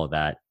recall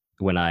that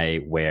when I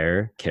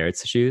wear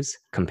Carrot's shoes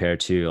compared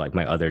to like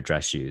my other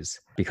dress shoes,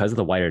 because of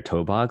the wider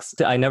toe box,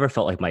 I never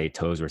felt like my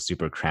toes were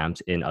super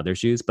cramped in other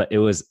shoes, but it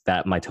was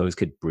that my toes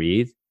could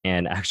breathe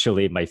and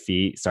actually my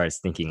feet started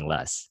stinking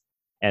less.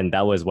 And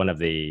that was one of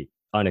the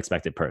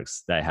unexpected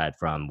perks that I had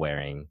from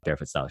wearing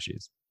barefoot style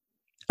shoes.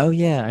 Oh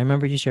yeah, I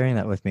remember you sharing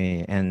that with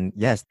me. And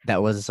yes,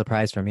 that was a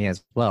surprise for me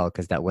as well,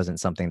 because that wasn't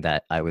something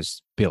that I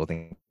was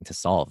building to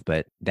solve,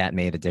 but that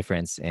made a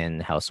difference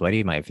in how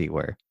sweaty my feet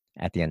were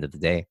at the end of the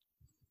day.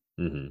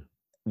 Hmm.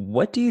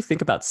 What do you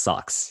think about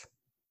socks?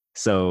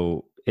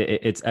 So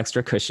it's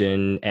extra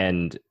cushion,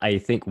 and I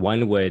think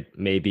one would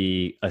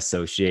maybe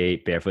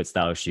associate barefoot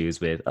style shoes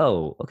with,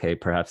 oh, okay,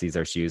 perhaps these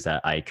are shoes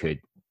that I could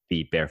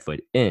be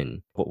barefoot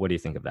in. What do you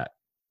think of that?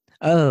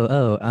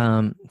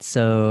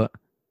 So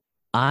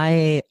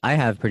I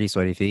have pretty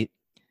sweaty feet,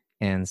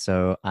 and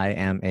so I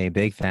am a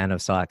big fan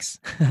of socks.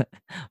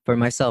 For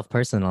myself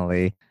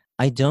personally,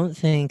 I don't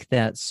think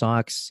that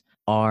socks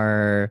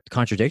are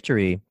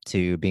contradictory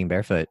to being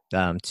barefoot,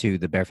 to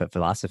the barefoot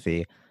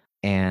philosophy.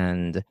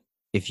 And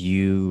if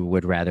you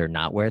would rather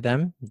not wear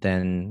them,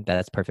 then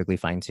that's perfectly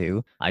fine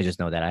too. I just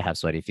know that I have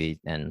sweaty feet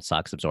and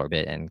socks absorb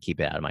it and keep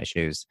it out of my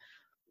shoes.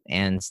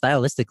 And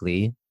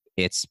stylistically,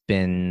 it's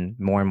been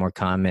more and more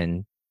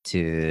common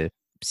to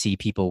see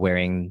people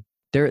wearing,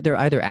 they're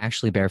either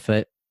actually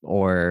barefoot,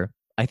 or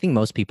I think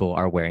most people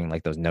are wearing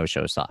like those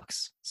no-show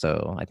socks.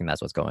 So I think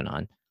that's what's going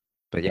on.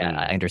 But yeah,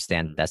 I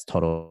understand that's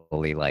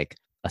totally like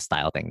a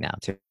style thing now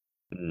too.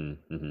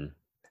 Mm-hmm.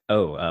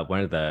 Oh,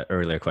 one of the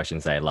earlier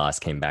questions that I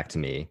lost came back to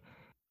me.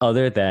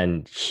 Other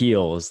than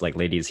heels, like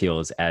ladies'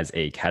 heels as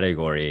a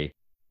category,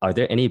 are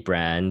there any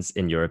brands,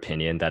 in your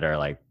opinion, that are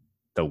like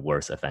the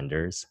worst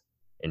offenders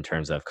in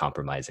terms of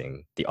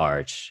compromising the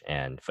arch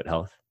and foot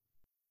health?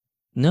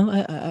 No,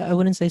 I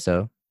wouldn't say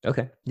so.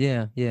 Okay.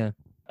 Yeah.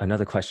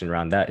 Another question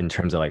around that in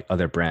terms of like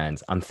other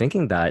brands. I'm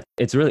thinking that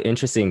it's really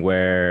interesting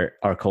where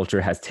our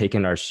culture has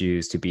taken our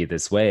shoes to be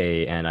this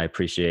way. And I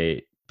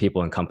appreciate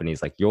people and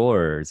companies like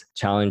yours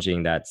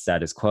challenging that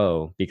status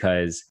quo,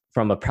 because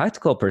from a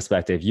practical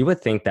perspective, you would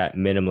think that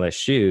minimalist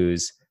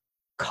shoes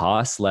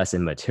cost less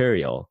in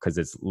material because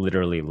it's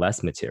literally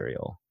less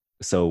material.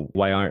 So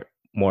why aren't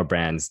more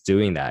brands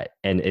doing that?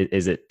 And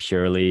is it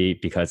purely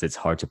because it's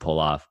hard to pull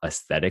off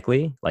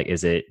aesthetically? Like,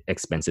 is it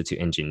expensive to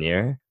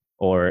engineer?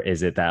 Or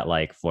is it that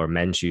like for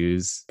men's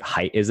shoes,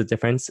 height is a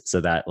difference?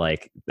 So that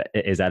like,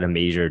 is that a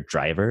major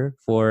driver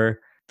for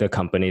the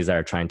companies that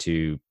are trying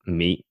to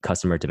meet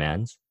customer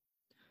demands?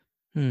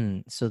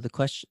 So the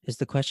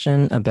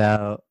question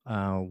about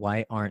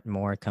why aren't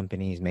more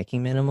companies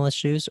making minimalist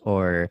shoes,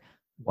 or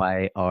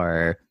why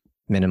are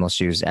minimal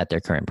shoes at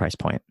their current price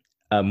point?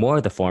 More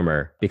of the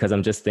former, because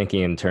I'm just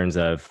thinking in terms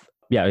of,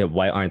 yeah,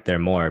 why aren't there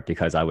more?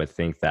 Because I would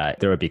think that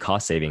there would be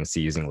cost savings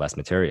to using less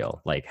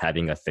material, like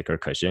having a thicker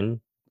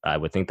cushion. I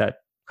would think that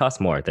costs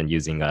more than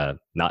using a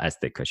not as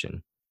thick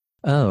cushion.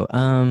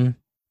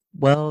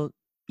 Well,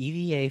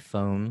 EVA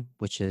foam,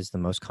 which is the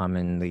most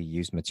commonly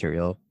used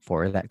material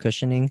for that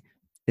cushioning,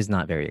 is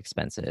not very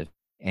expensive,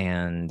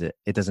 and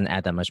it doesn't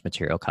add that much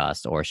material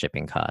cost or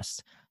shipping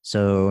cost.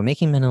 So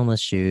making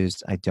minimalist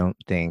shoes, I don't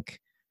think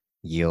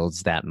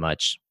yields that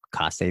much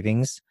cost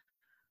savings.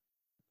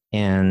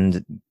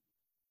 And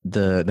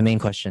the main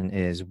question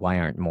is, why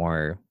aren't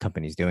more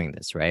companies doing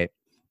this, right?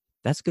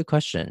 That's a good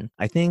question.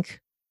 I think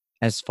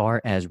as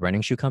far as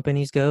running shoe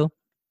companies go,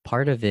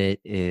 part of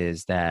it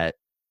is that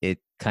it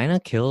kind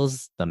of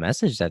kills the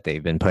message that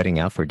they've been putting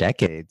out for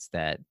decades,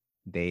 that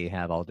they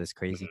have all this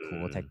crazy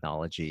cool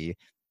technology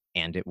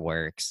and it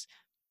works.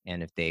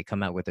 And if they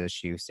come out with a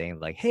shoe saying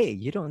like, hey,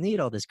 you don't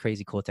need all this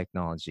crazy cool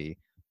technology,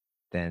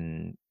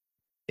 then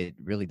it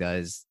really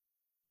does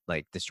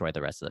like destroy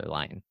the rest of their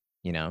line,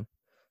 you know?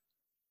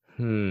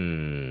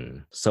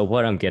 So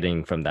what I'm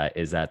getting from that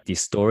is that the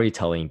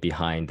storytelling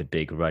behind the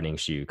big running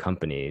shoe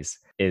companies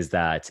is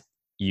that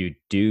you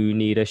do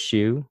need a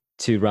shoe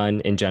to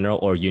run in general,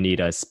 or you need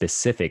a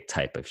specific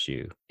type of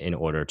shoe in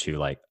order to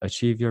like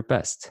achieve your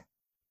best.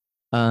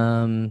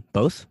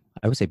 Both.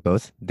 I would say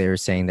both. They're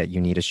saying that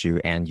you need a shoe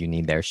and you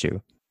need their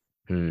shoe.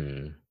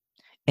 And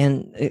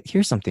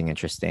here's something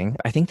interesting.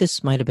 I think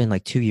this might have been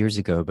like 2 years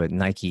ago, but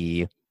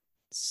Nike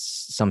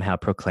somehow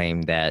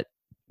proclaimed that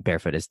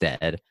barefoot is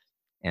dead.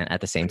 And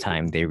at the same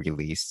time, they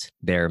released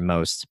their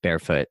most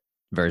barefoot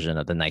version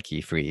of the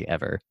Nike Free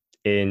ever.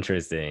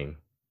 Interesting.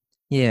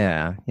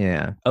 Yeah.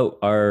 Oh,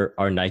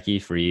 are Nike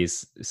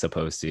Frees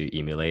supposed to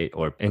emulate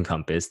or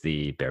encompass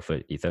the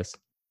barefoot ethos?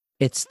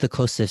 It's the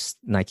closest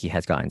Nike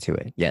has gotten to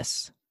it,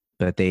 yes.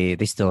 But they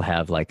still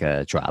have like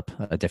a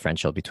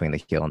differential between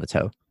the heel and the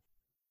toe.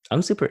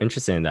 I'm super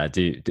interested in that.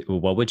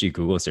 What would you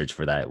Google search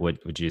for that?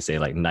 Would you say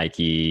like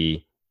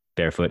Nike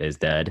barefoot is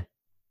dead?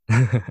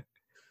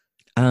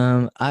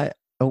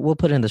 We'll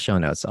put it in the show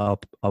notes. I'll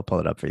pull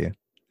it up for you.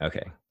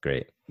 Okay,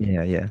 great.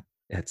 Yeah.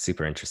 It's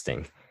super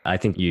interesting. I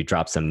think you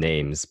dropped some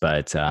names,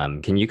 but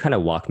can you kind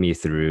of walk me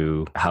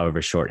through,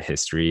 however short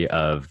history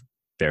of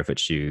barefoot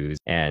shoes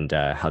and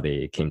how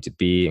they came to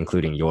be,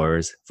 including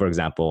yours? For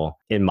example,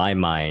 in my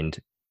mind,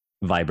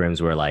 Vibrams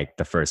were like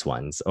the first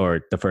ones,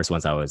 or the first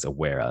ones I was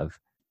aware of.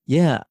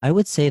 Yeah, I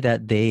would say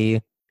that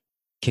they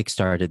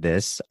kickstarted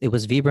this. It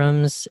was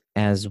Vibrams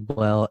as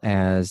well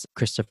as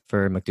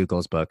Christopher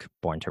McDougall's book,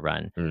 Born to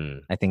Run.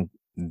 Mm. I think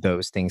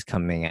those things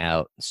coming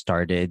out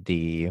started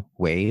the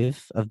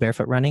wave of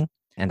barefoot running.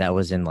 And that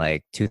was in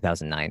like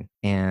 2009.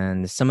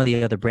 And some of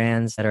the other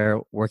brands that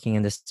are working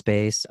in this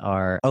space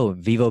are,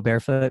 Vivo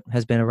Barefoot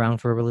has been around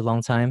for a really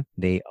long time.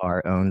 They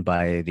are owned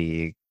by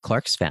the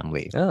Clarks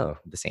family. Oh,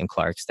 The same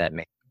Clarks that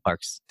make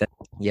Clarks.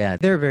 Yeah,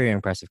 they're a very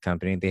impressive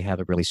company. They have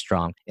a really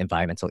strong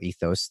environmental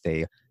ethos.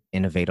 They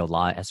innovate a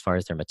lot as far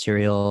as their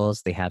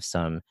materials. They have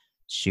some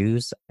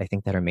shoes, I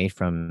think, that are made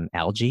from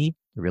algae.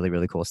 Really,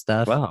 really cool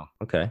stuff. wow.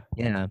 Okay.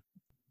 Yeah.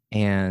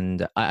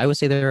 And I would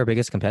say they're our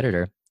biggest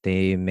competitor.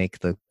 They make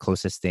the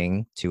closest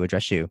thing to a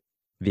dress shoe.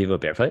 Vivo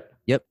Barefoot?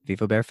 Yep,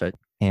 Vivo Barefoot.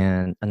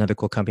 And another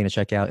cool company to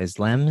check out is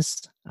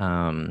Lems,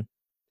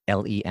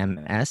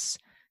 LEMS,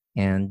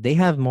 and they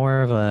have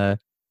more of a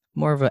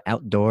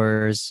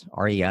outdoors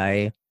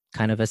REI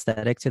kind of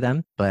aesthetic to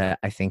them. But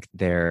I think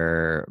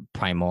their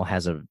Primal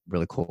has a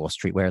really cool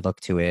streetwear look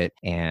to it,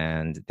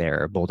 and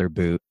their Boulder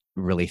boot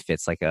really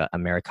fits like a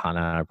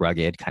Americana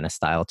rugged kind of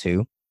style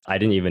too. I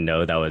didn't even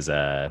know that was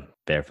a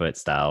barefoot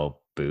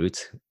style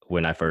boot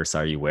when I first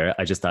saw you wear it.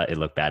 I just thought it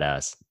looked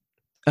badass.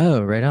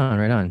 Oh, right on,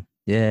 right on.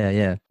 Yeah,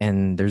 yeah.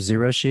 And their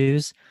Zero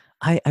shoes,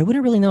 I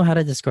wouldn't really know how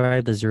to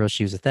describe the Zero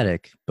shoes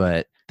aesthetic,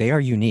 but they are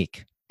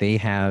unique. They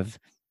have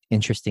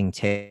interesting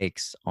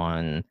takes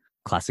on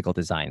classical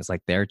designs.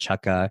 Like their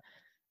Chukka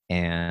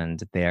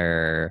and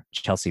their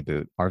Chelsea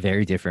boot are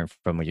very different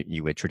from what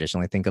you would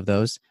traditionally think of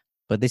those,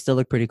 but they still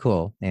look pretty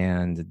cool.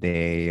 And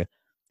they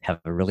have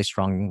a really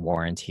strong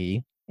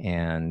warranty,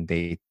 and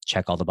they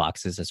check all the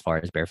boxes as far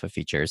as barefoot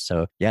features.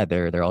 So yeah,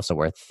 they're also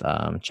worth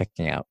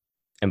checking out.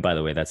 And by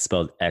the way, that's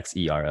spelled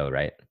XERO,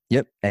 right?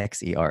 Yep,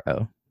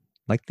 XERO,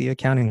 like the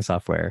accounting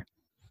software.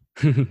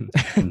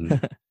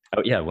 Mm.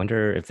 Oh yeah, I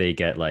wonder if they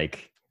get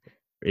like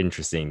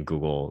interesting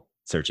Google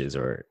searches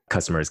or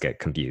customers get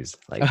confused.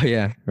 Like, Oh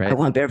yeah, I right.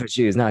 want barefoot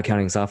shoes, not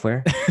accounting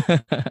software.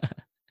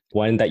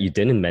 One that you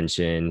didn't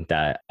mention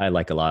that I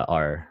like a lot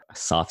are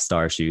Soft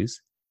Star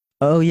shoes.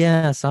 Oh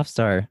yeah,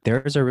 Softstar.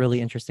 Theirs are really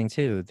interesting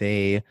too.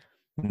 They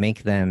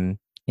make them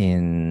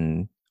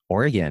in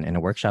Oregon, in a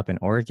workshop in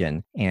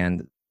Oregon,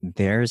 and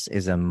theirs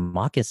is a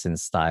moccasin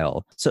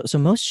style. So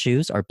most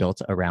shoes are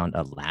built around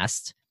a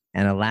last,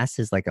 and a last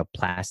is like a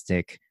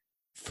plastic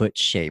foot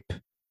shape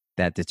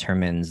that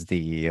determines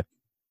the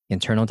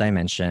internal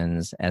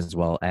dimensions as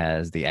well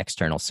as the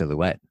external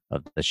silhouette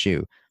of the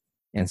shoe.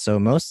 And so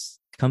most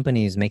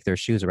companies make their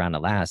shoes around a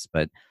last,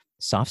 but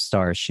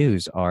Softstar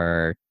shoes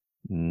are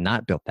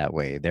not built that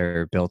way.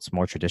 They're built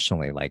more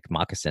traditionally like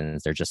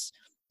moccasins. They're just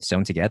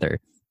sewn together.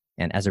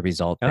 And as a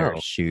result, their Oh.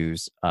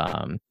 shoes,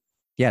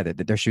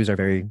 their shoes are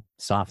very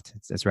soft.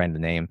 It's right in the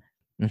name.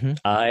 Hmm.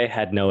 I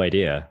had no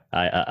idea.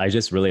 I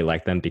just really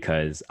like them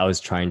because I was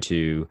trying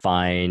to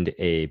find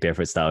a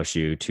barefoot style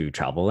shoe to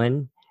travel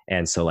in.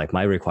 And so like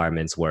my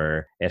requirements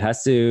were it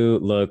has to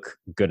look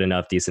good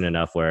enough, decent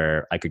enough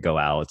where I could go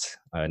out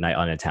a night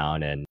on a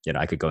town and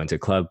I could go into a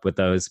club with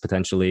those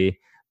potentially,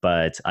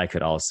 but I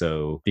could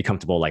also be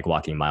comfortable like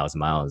walking miles and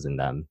miles in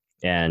them.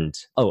 And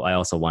I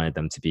also wanted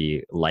them to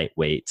be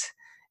lightweight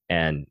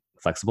and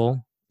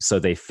flexible. So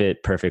they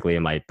fit perfectly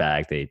in my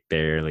bag. They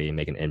barely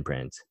make an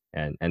imprint.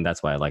 And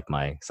that's why I like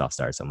my Soft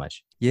Star so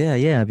much.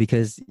 Yeah,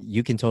 because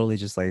you can totally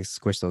just like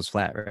squish those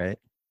flat, right?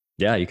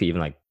 Yeah, you could even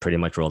like pretty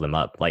much roll them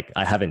up. Like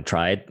I haven't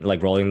tried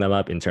like rolling them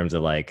up in terms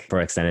of like for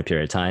extended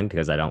period of time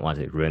because I don't want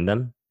to ruin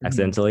them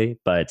accidentally.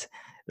 But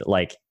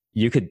like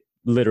you could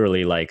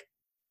literally like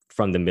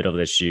from the middle of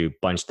the shoe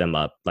bunch them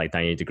up like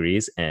 90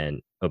 degrees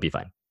and it'll be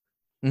fine.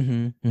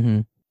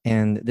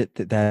 And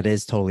that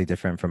is totally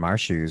different from our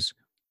shoes,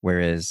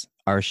 whereas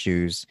our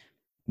shoes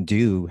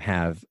do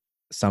have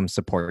some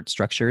support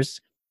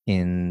structures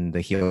in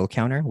the heel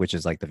counter, which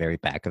is like the very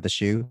back of the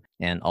shoe,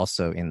 and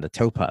also in the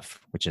toe puff,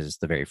 which is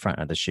the very front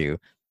of the shoe.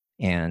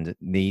 And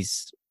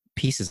these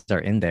pieces are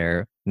in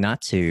there not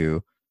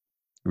to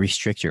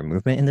restrict your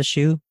movement in the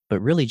shoe,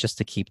 but really just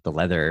to keep the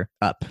leather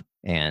up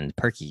and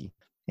perky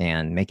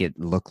and make it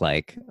look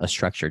like a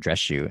structured dress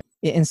shoe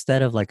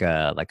instead of like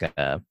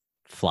a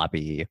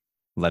floppy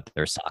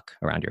leather sock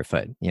around your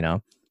foot.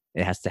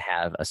 It has to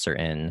have a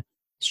certain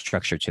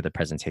structure to the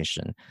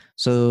presentation.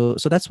 So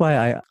that's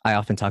why I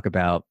often talk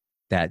about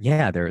that.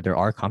 Yeah, there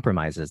are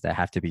compromises that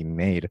have to be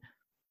made,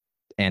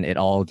 and it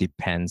all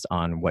depends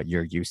on what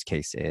your use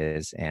case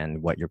is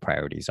and what your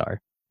priorities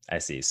are. I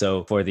see.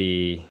 So for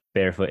the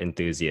barefoot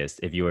enthusiast,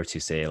 if you were to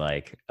say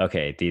like,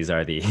 okay, these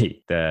are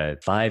the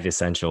 5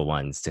 essential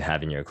ones to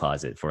have in your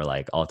closet for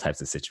like all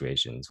types of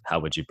situations, how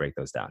would you break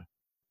those down?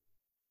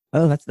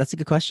 Oh, that's a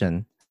good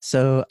question.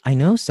 So I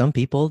know some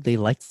people, they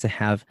like to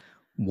have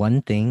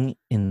one thing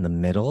in the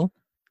middle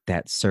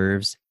that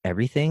serves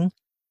everything,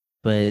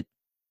 but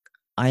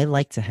I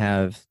like to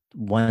have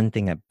one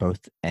thing at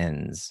both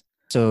ends.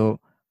 So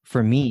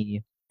for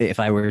me, if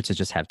I were to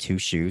just have two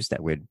shoes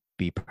that would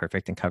be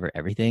perfect and cover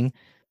everything,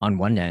 on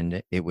one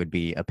end, it would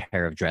be a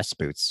pair of dress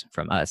boots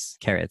from us,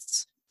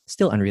 Carrots,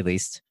 still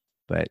unreleased,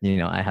 but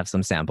I have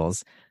some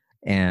samples.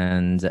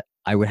 And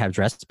I would have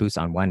dress boots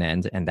on one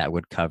end, and that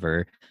would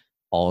cover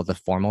all the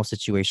formal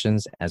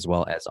situations as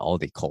well as all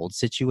the cold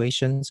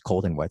situations,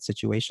 cold and wet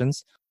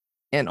situations.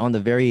 And on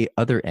the very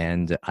other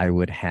end, I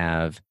would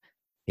have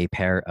a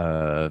pair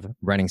of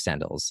running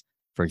sandals,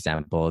 for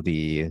example,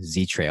 the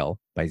Z Trail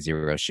by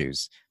Zero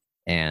Shoes.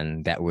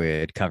 And that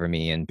would cover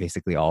me in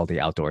basically all the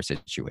outdoor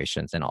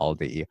situations and all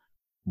the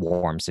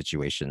warm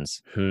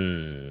situations.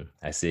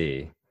 I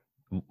see.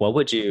 What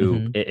would you,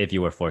 Mhm. if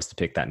you were forced to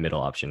pick that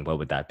middle option, what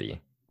would that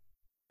be?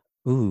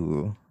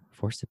 Ooh,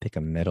 forced to pick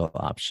a middle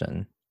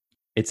option.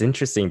 It's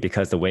interesting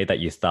because the way that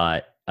you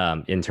thought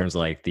in terms of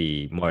like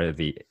the more of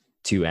the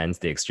two ends,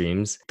 the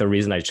extremes, the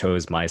reason I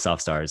chose my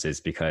soft stars is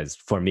because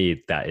for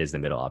me, that is the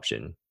middle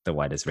option, the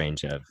widest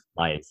range of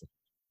my.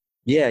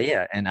 Yeah,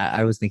 yeah. And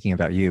I was thinking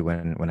about you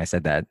when I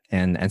said that,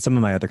 and some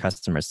of my other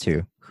customers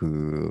too,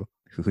 who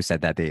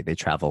said that they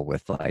travel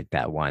with like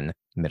that one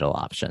middle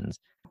options.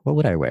 What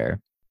would I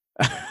wear?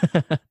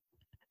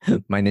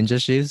 My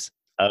ninja shoes.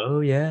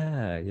 Oh,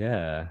 yeah,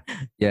 yeah.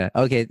 Yeah.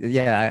 Okay.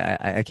 Yeah.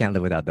 I can't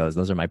live without those.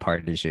 Those are my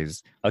party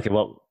shoes. Okay,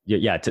 well,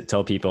 yeah,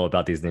 tell people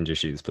about these ninja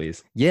shoes,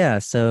 please. Yeah.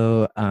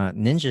 So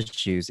ninja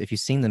shoes. If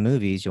you've seen the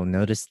movies, you'll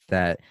notice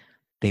that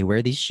they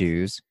wear these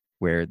shoes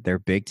where their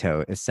big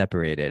toe is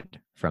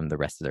separated from the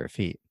rest of their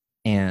feet,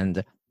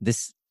 and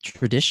this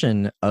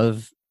tradition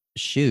of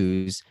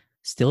shoes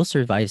still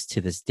survives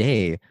to this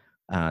day.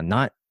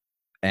 Not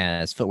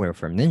as footwear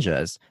for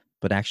ninjas,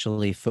 but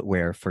actually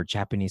footwear for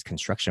Japanese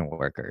construction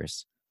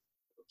workers.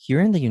 Here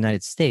in the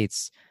United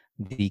States,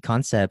 the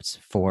concept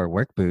for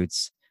work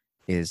boots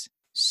is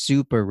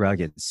super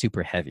rugged,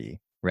 super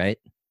heavy, right?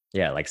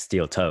 Yeah, like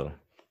steel toe.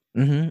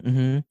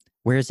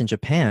 Whereas in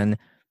Japan,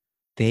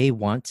 they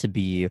want to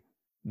be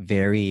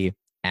very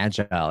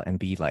agile and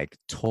be like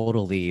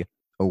totally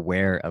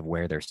aware of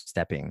where they're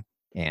stepping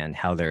and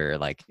how they're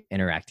like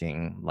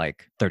interacting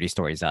like 30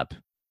 stories up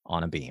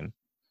on a beam.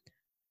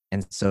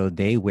 And so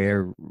they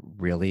wear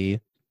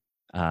really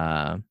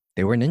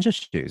they wear ninja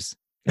shoes.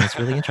 And it's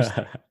really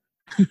interesting.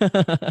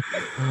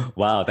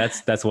 Wow,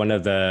 that's one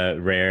of the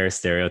rare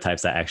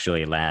stereotypes that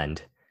actually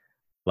land.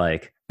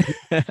 Like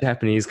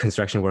Japanese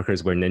construction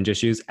workers wear ninja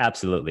shoes?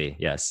 Absolutely,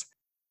 yes.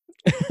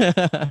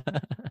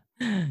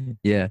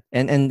 Yeah.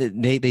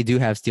 And they do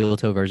have steel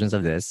toe versions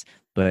of this,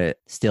 but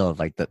still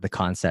like the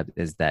concept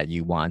is that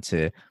you want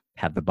to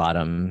have the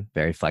bottom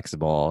very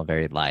flexible,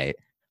 very light,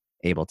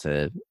 able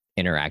to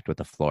interact with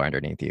the floor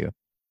underneath you.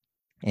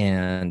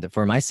 And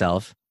for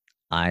myself,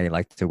 I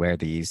like to wear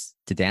these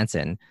to dance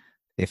in.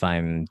 If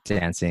I'm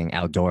dancing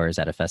outdoors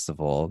at a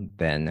festival,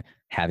 then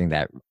having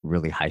that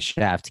really high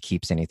shaft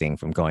keeps anything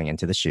from going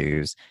into the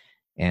shoes.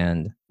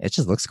 And it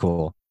just looks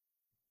cool.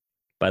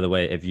 By the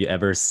way, if you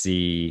ever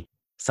see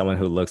someone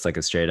who looks like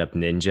a straight up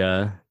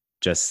ninja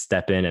just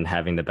step in and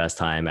having the best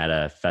time at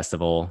a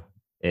festival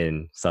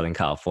in Southern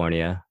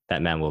California,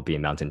 that man will be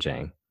Mountain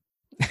Chang.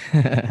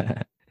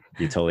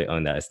 You totally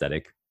own that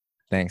aesthetic.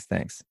 Thanks.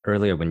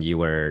 Earlier, when you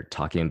were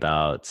talking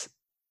about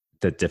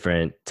the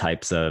different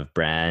types of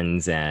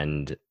brands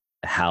and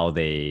how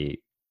they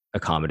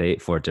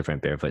accommodate for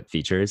different barefoot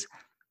features,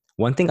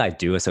 one thing I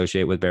do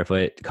associate with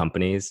barefoot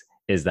companies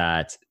is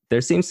that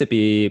there seems to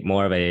be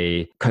more of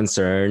a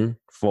concern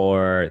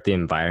for the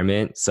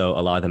environment. So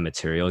a lot of the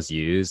materials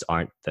used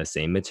aren't the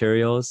same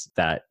materials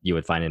that you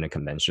would find in a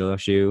conventional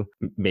shoe.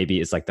 Maybe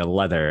it's like the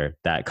leather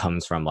that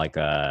comes from like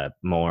a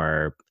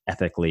more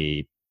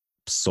ethically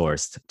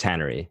sourced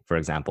tannery, for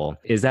example.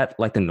 Is that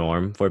like the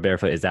norm for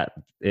barefoot?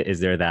 Is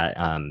there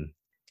that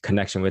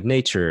connection with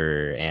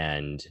nature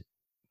and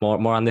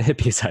more on the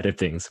hippie side of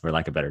things, for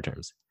lack of better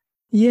terms?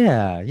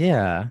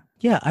 Yeah,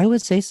 I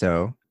would say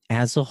so.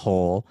 As a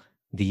whole,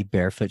 the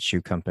barefoot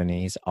shoe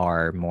companies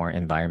are more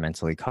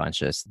environmentally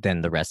conscious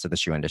than the rest of the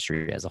shoe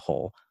industry as a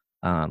whole.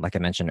 Like I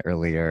mentioned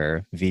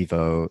earlier,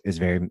 Vivo is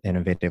very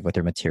innovative with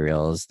their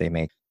materials. They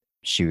make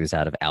shoes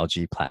out of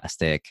algae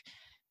plastic.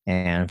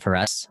 And for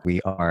us,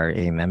 we are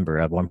a member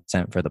of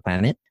 1% for the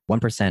Planet.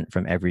 1%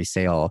 from every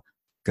sale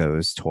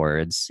goes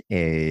towards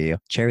a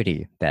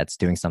charity that's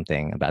doing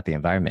something about the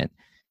environment.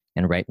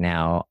 And right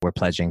now, we're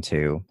pledging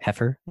to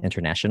Heifer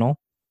International,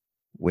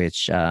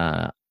 which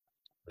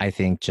I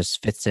think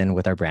just fits in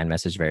with our brand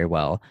message very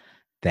well,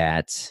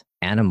 that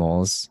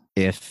animals,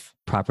 if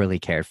properly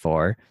cared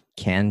for,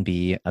 can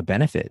be a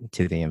benefit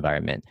to the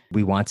environment.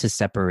 We want to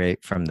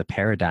separate from the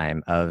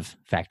paradigm of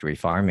factory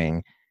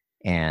farming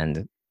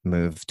and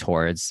move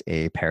towards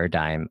a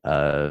paradigm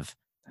of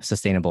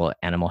sustainable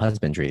animal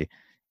husbandry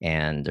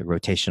and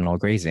rotational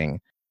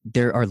grazing.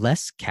 There are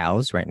less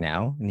cows right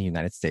now in the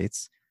United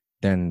States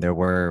than there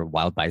were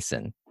wild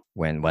bison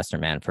when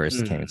Western man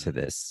first came to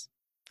this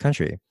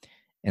country.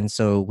 And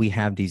so we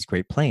have these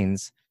Great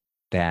Plains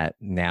that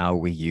now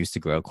we use to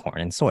grow corn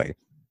and soy.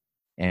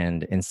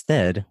 And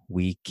instead,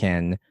 we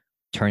can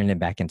turning it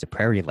back into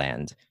prairie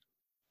land.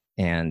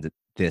 And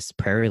this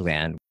prairie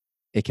land,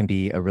 it can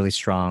be a really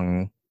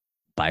strong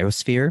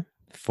biosphere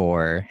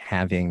for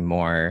having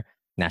more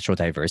natural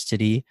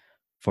diversity,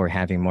 for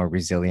having more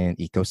resilient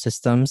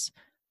ecosystems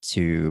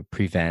to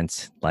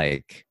prevent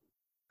like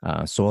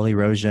soil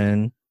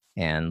erosion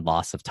and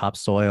loss of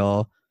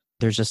topsoil.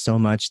 There's just so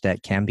much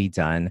that can be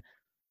done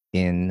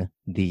in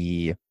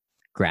the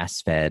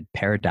grass-fed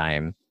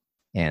paradigm,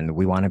 and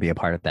we want to be a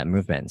part of that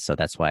movement. So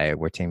that's why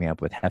we're teaming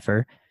up with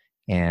Heifer,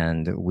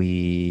 and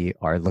we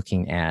are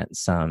looking at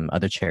some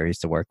other charities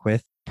to work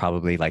with,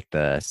 probably like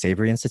the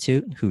Savory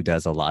Institute, who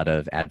does a lot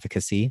of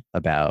advocacy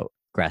about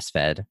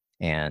grass-fed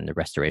and the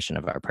restoration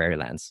of our prairie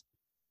lands.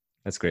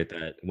 That's great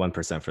that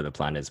 1% for the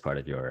planet is part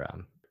of your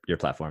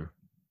platform.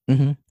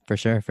 For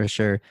sure, for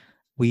sure.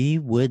 We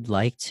would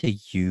like to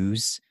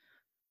use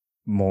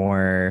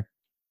more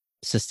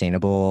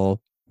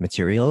sustainable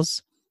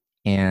materials,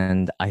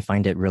 and I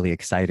find it really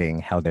exciting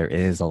how there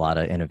is a lot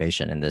of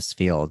innovation in this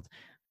field,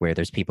 where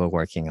there's people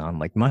working on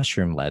like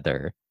mushroom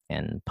leather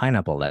and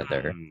pineapple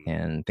leather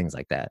and things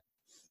like that.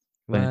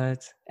 But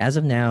What? as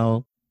of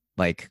now,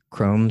 like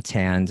chrome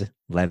tanned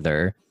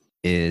leather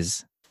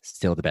is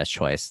still the best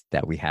choice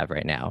that we have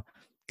right now,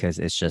 because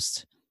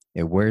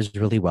it wears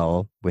really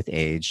well with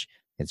age.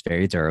 It's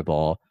very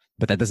durable,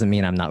 but that doesn't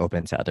mean I'm not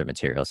open to other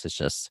materials. It's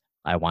just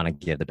I want to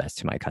give the best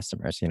to my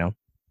customers, you know?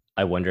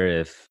 I wonder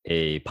if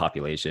a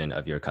population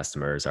of your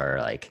customers are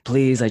like,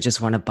 please, I just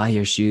want to buy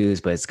your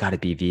shoes, but it's got to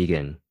be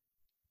vegan.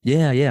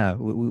 Yeah.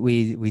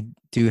 We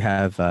do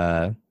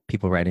have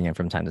people writing in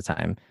from time to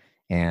time,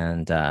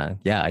 and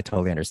yeah, I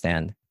totally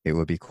understand. It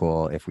would be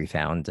cool if we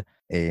found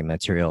a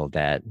material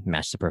that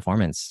matched the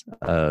performance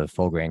of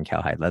full grain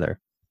cowhide leather.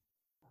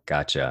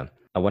 Gotcha.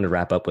 I want to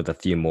wrap up with a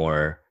few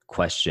more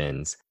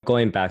questions.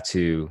 Going back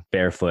to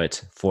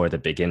barefoot for the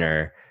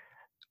beginner,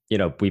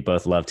 we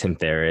both love Tim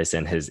Ferriss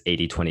and his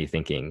 80-20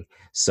 thinking.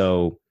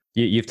 So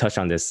you've touched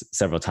on this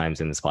several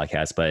times in this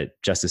podcast, but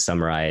just to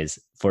summarize,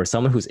 for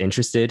someone who's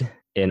interested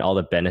in all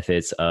the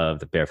benefits of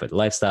the barefoot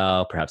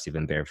lifestyle, perhaps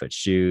even barefoot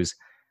shoes,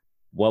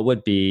 what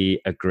would be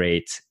a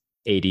great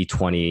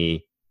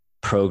 80-20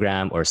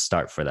 program or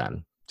start for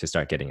them to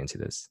start getting into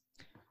this?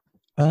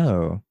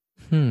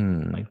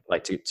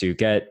 Like to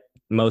get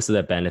most of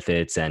the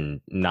benefits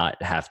and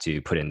not have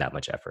to put in that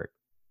much effort.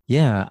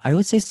 Yeah, I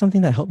would say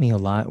something that helped me a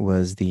lot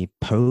was the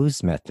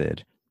pose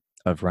method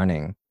of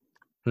running.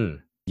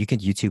 You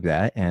could YouTube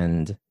that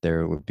and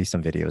there would be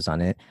some videos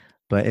on it.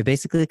 But it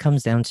basically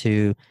comes down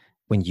to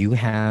when you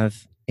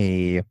have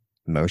a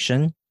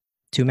motion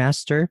to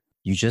master,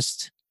 you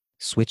just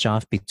switch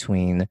off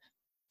between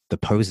the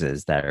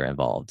poses that are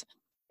involved.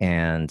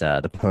 And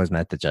the pose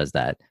method does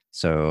that.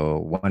 So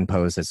one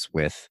pose is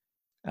with,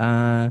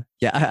 I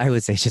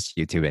would say just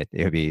YouTube it.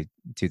 It would be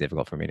too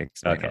difficult for me to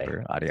explain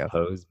over audio.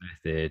 Pose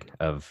method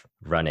of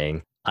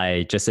running.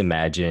 I just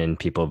imagine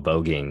people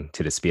voguing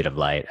to the speed of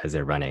light as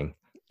they're running.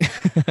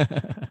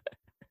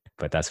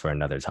 But that's for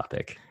another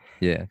topic.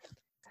 Yeah.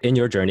 In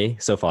your journey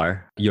so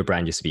far, your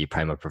brand used to be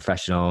Primal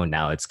Professional.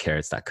 Now it's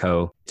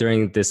Carrots.co.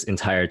 During this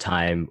entire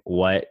time,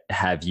 what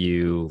have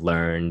you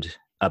learned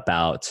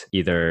about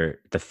either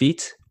the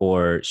feet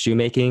or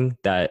shoemaking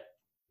that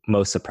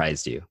most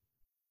surprised you?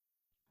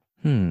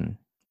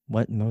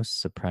 What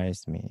most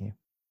surprised me?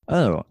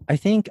 Oh, I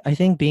think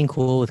being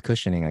cool with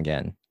cushioning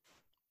again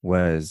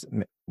was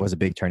a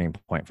big turning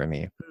point for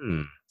me.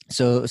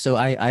 So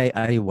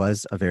I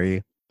was a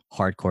very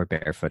hardcore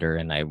barefooter,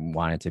 and I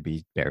wanted to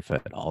be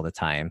barefoot all the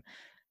time.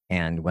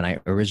 And when I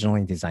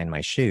originally designed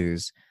my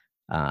shoes,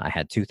 I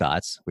had two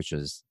thoughts, which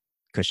was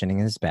cushioning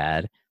is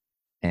bad,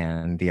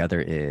 and the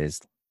other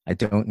is I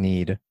don't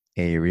need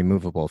a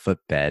removable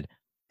footbed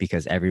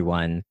because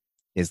everyone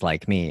is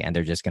like me and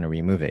they're just going to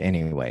remove it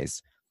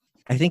anyways.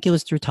 I think it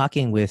was through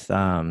talking with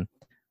the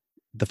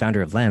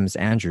founder of LEMS,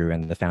 Andrew,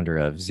 and the founder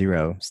of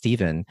Zero,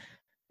 Steven,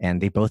 and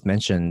they both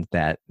mentioned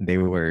that they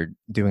were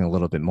doing a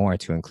little bit more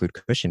to include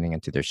cushioning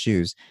into their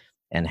shoes,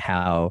 and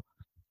how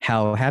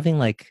having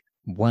like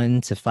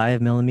 1 to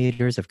 5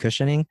 millimeters of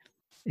cushioning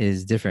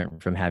is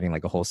different from having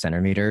like a whole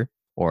centimeter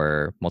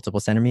or multiple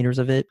centimeters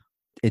of it.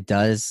 It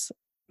does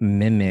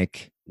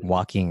mimic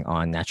walking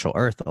on natural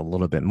earth a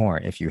little bit more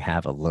if you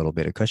have a little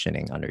bit of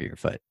cushioning under your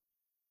foot,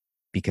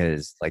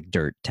 because like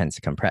dirt tends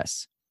to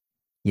compress.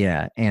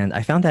 Yeah, and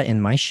I found that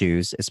in my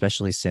shoes,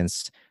 especially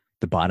since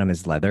the bottom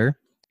is leather,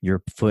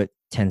 your foot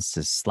tends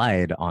to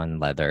slide on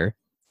leather,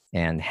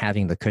 and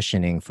having the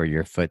cushioning for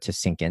your foot to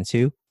sink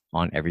into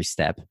on every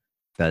step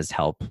does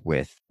help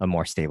with a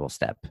more stable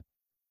step.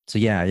 So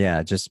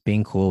yeah, just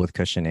being cool with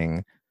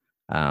cushioning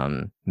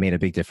made a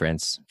big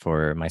difference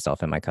for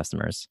myself and my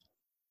customers.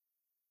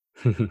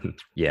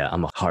 Yeah,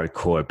 I'm a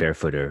hardcore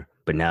barefooter,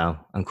 but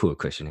now I'm cool with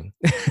cushioning.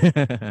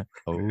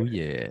 Oh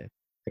yeah.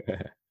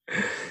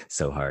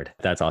 So hard.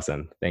 That's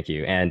awesome. Thank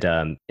you.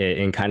 And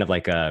in kind of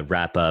like a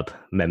wrap up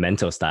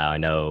memento style, I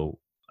know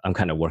I'm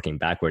kind of working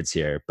backwards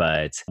here,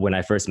 but when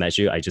I first met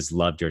you, I just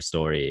loved your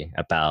story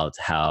about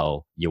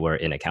how you were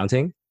in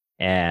accounting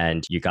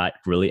and you got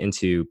really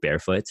into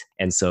barefoot.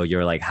 And so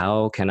you're like,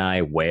 how can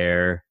I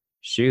wear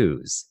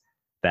shoes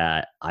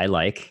that I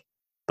like,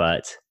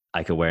 but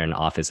I could wear in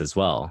office as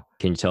well?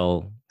 Can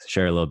you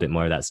share a little bit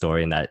more of that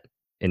story and that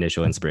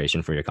initial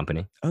inspiration for your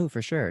company? Oh,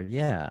 for sure.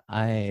 Yeah.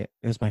 It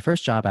was my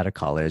first job out of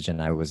college,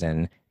 and I was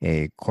in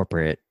a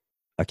corporate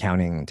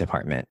accounting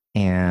department,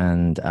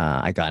 and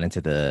I got into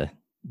the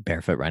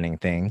barefoot running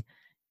thing.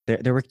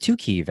 There were two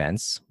key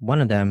events.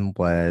 One of them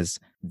was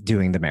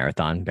doing the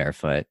marathon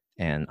barefoot,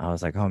 and I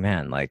was like, oh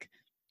man, like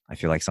I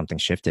feel like something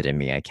shifted in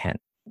me. I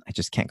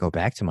just can't go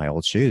back to my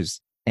old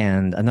shoes.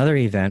 And another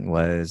event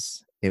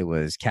was, it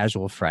was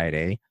Casual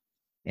Friday,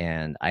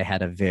 and I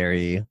had a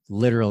very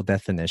literal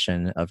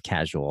definition of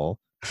casual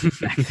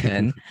back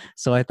then.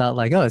 So I thought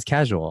like, oh, it's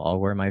casual. I'll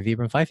wear my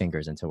Vibram Five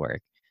Fingers into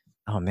work.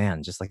 Oh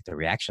man, just like the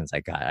reactions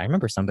I got. I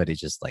remember somebody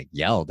just like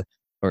yelled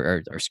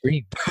or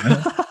screamed. You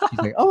know? She's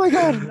like, oh my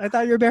God, I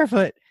thought you were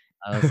barefoot.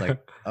 I was like,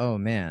 oh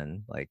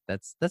man, like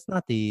that's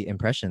not the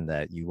impression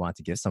that you want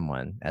to give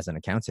someone as an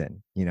accountant.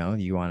 You know,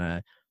 you want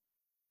to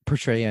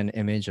portray an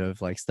image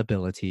of like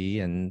stability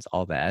and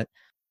all that.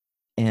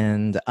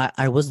 And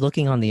I was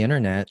looking on the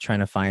internet trying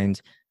to find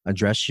a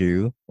dress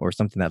shoe or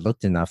something that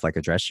looked enough like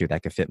a dress shoe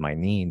that could fit my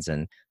needs.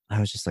 And I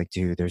was just like,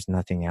 dude, there's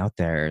nothing out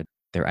there.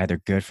 They're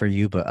either good for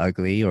you but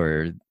ugly,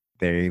 or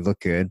they look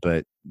good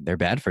but they're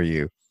bad for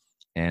you.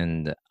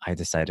 And I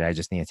decided I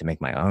just needed to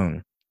make my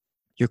own.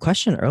 Your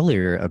question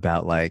earlier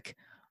about like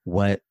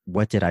what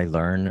did I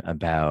learn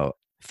about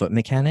foot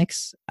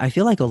mechanics? I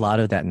feel like a lot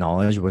of that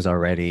knowledge was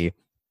already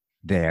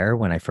there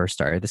when I first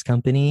started this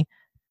company.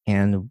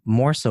 And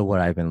more so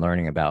what I've been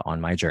learning about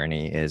on my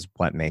journey is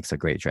what makes a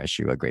great dress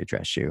shoe a great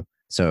dress shoe.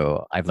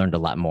 So I've learned a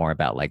lot more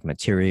about like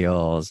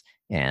materials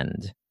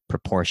and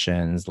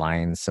proportions,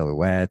 lines,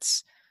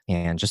 silhouettes,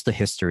 and just the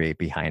history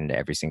behind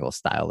every single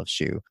style of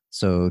shoe.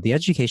 So the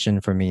education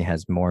for me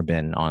has more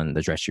been on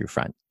the dress shoe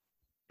front.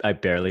 I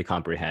barely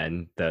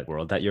comprehend the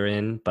world that you're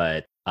in,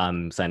 but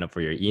I'm signed up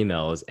for your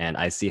emails and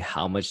I see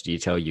how much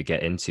detail you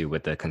get into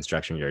with the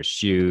construction of your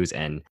shoes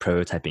and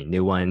prototyping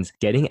new ones,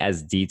 getting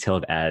as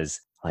detailed as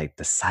like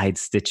the side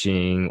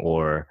stitching,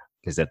 or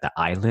is it the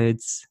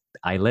eyelets?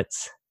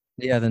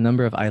 Yeah, the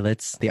number of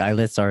eyelets. The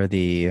eyelets are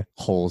the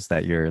holes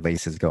that your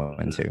laces go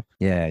into.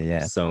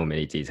 Yeah. So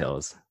many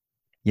details.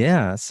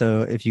 Yeah.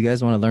 So if you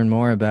guys want to learn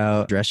more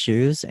about dress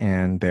shoes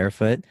and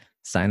barefoot,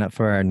 sign up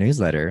for our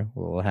newsletter.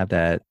 We'll have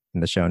that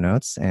in the show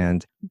notes.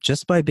 And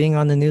just by being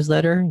on the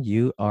newsletter,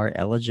 you are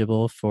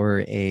eligible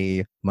for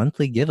a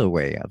monthly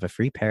giveaway of a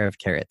free pair of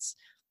carrots,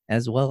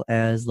 as well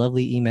as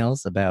lovely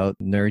emails about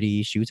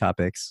nerdy shoe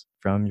topics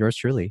from yours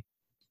truly.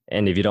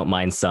 And if you don't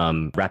mind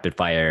some rapid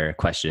fire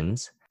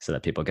questions so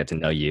that people get to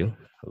know you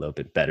a little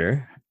bit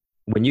better.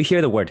 When you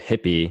hear the word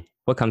hippie,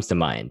 what comes to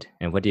mind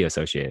and what do you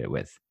associate it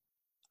with?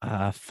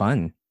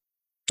 Fun.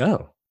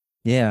 Oh.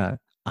 Yeah.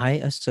 I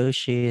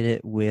associate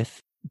it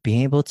with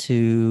being able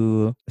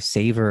to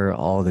savor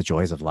all the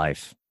joys of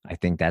life. I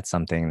think that's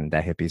something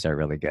that hippies are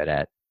really good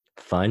at.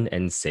 Fun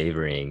and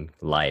savoring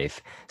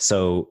life.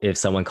 So if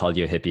someone called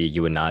you a hippie,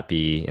 you would not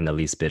be in the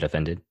least bit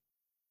offended?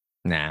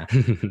 Nah.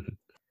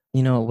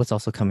 You know, what's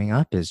also coming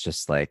up is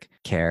just like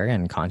care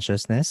and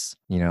consciousness,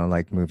 you know,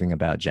 like moving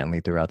about gently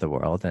throughout the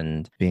world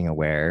and being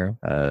aware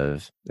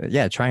of,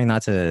 trying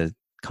not to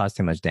cause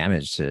too much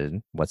damage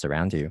to what's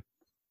around you.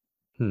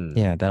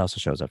 Yeah, that also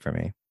shows up for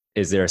me.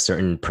 Is there a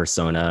certain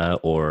persona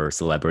or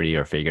celebrity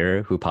or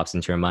figure who pops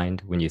into your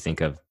mind when you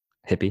think of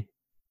hippie?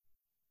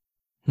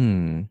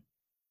 No,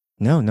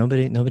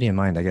 nobody in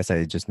mind. I guess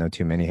I just know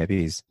too many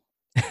hippies.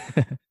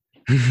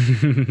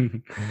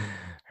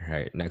 All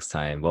right, next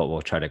time,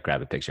 we'll try to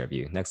grab a picture of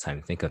you. Next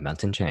time, think of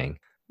Mountain Chang.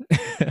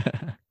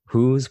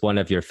 Who's one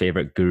of your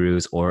favorite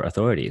gurus or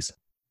authorities?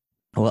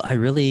 Well, I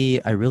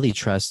really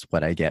trust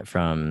what I get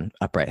from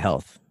Upright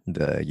Health,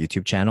 the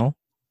YouTube channel.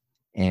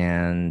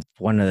 And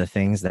one of the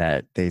things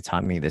that they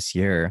taught me this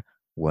year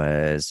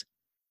was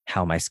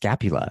how my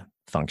scapula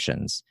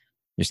functions.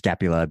 Your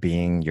scapula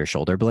being your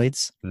shoulder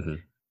blades. Mm-hmm.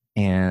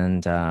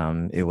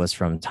 And it was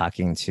from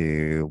talking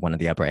to one of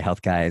the Upright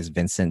Health guys,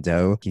 Vincent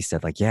Doe. He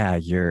said, like, yeah,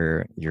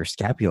 your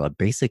scapula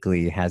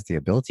basically has the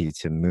ability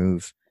to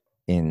move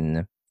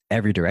in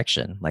every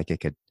direction. Like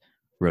it could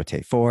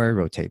rotate forward,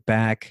 rotate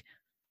back,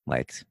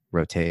 like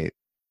rotate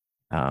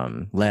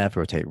left,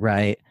 rotate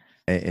right.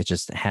 It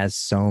just has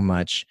so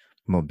much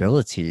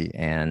mobility,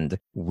 and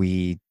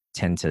we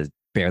tend to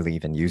barely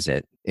even use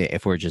it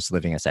if we're just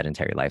living a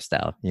sedentary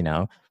lifestyle, you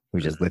know? We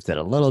just lift it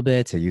a little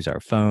bit to use our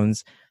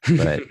phones.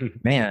 But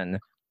man,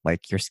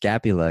 like your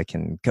scapula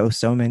can go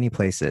so many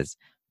places.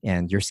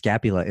 And your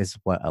scapula is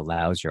what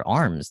allows your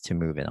arms to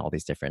move in all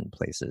these different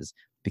places,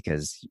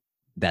 because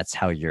that's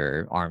how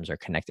your arms are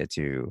connected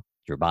to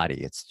your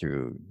body. It's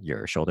through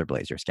your shoulder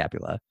blades, your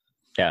scapula.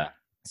 Yeah.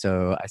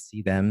 So I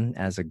see them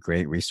as a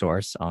great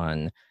resource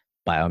on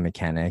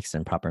biomechanics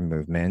and proper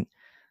movement.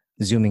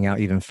 Zooming out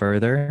even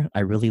further, I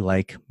really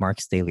like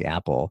Mark's Daily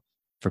Apple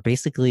for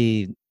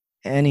basically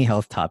any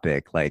health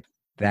topic. Like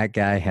that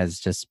guy has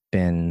just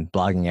been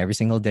blogging every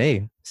single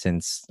day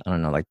since, I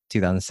don't know, like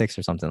 2006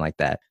 or something like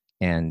that.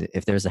 And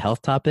if there's a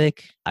health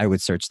topic, I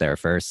would search there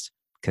first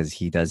because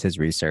he does his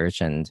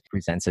research and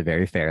presents it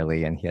very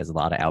fairly. And he has a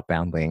lot of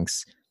outbound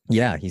links.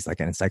 Yeah, he's like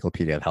an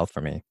encyclopedia of health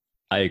for me.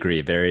 I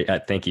agree. Very.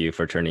 Thank you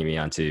for turning me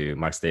on to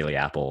Mark's Daily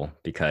Apple,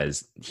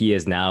 because he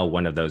is now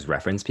one of those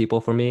reference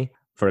people for me.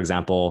 For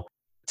example,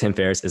 Tim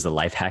Ferriss is a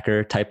life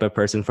hacker type of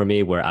person for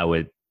me, where I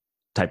would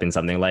type in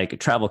something like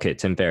travel kit,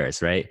 Tim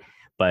Ferriss, right?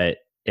 But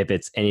if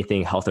it's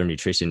anything health or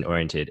nutrition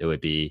oriented, it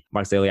would be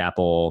Mark's Daily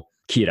Apple,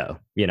 keto.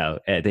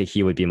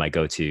 He would be my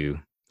go-to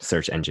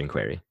search engine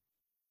query.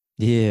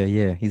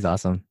 Yeah, he's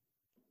awesome.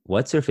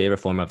 What's your favorite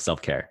form of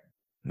self-care?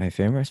 My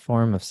favorite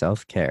form of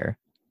self-care,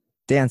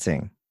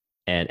 dancing.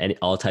 And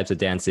all types of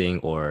dancing,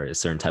 or a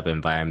certain type of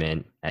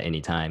environment at any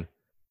time?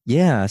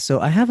 Yeah, so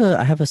I have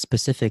a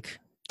specific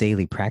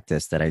daily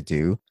practice that I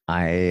do.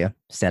 I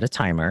set a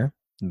timer.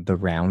 The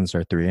rounds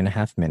are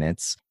 3.5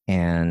 minutes,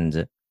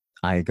 and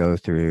I go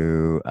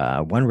through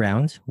one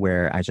round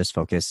where I just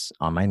focus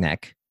on my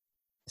neck,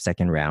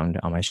 second round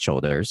on my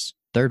shoulders,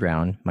 third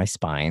round my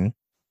spine,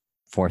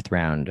 fourth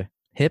round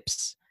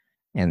hips,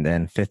 and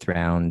then fifth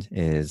round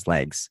is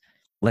legs.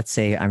 Let's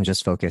say I'm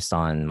just focused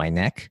on my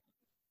neck.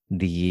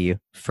 The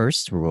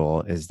first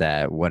rule is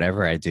that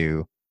whatever I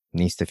do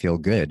needs to feel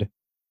good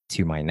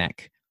to my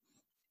neck.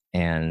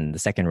 And the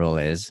second rule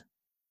is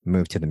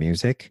move to the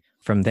music.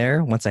 From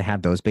there, once I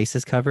have those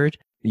bases covered,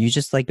 you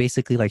just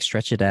basically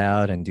stretch it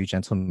out and do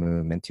gentle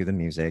movement to the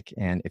music.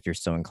 And if you're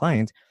so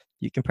inclined,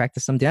 you can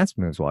practice some dance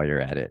moves while you're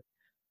at it.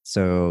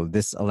 So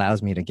this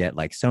allows me to get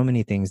so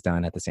many things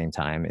done at the same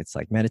time. It's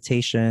like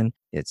meditation,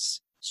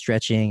 it's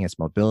stretching, it's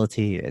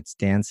mobility, it's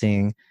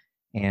dancing.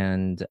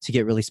 And to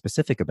get really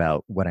specific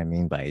about what I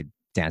mean by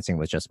dancing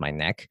with just my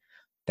neck,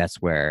 that's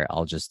where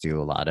I'll just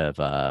do a lot of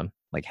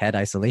head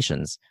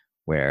isolations,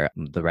 where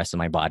the rest of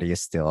my body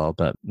is still,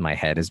 but my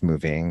head is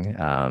moving.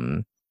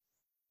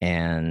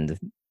 And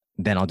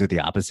then I'll do the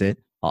opposite.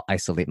 I'll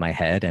isolate my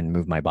head and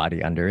move my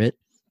body under it.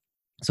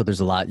 So there's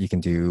a lot you can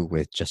do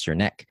with just your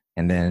neck.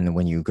 And then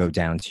when you go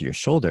down to your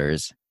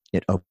shoulders,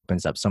 it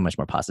opens up so much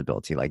more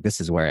possibility. This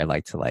is where I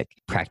like to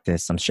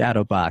practice some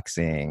shadow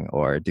boxing,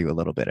 or do a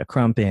little bit of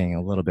crumping,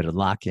 a little bit of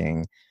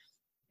locking.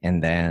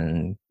 And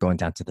then going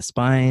down to the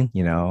spine,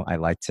 I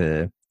like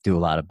to do a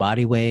lot of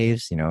body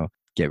waves,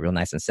 get real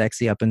nice and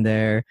sexy up in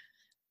there.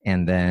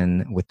 And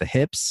then with the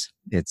hips,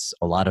 it's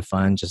a lot of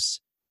fun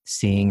just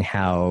seeing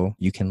how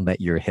you can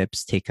let your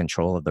hips take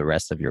control of the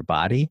rest of your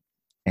body.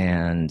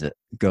 And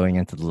going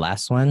into the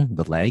last one,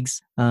 the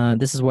legs,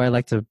 this is where I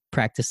like to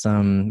practice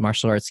some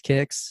martial arts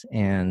kicks,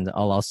 and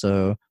I'll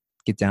also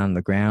get down on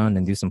the ground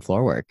and do some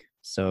floor work.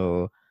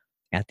 So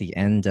at the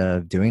end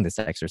of doing this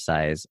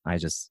exercise,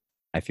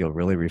 I feel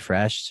really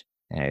refreshed,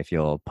 and I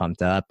feel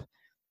pumped up,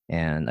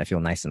 and I feel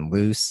nice and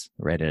loose,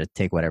 ready to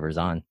take whatever's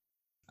on.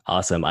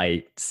 Awesome.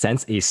 I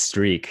sense a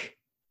streak,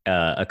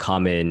 a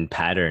common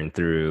pattern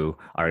through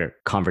our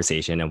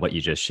conversation and what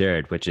you just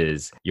shared, which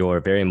is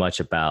you're very much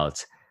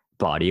about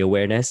body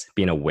awareness,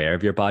 being aware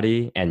of your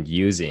body and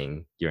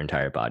using your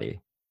entire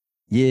body.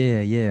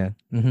 Yeah.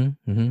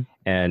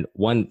 And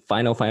one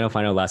final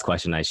last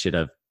question. I should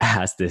have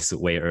asked this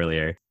way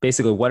earlier.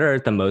 Basically, what are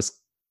the most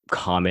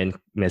common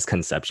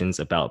misconceptions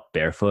about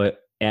barefoot,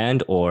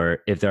 and or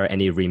if there are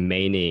any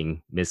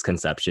remaining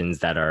misconceptions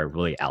that are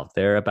really out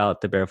there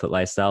about the barefoot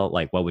lifestyle?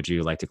 What would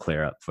you like to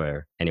clear up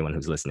for anyone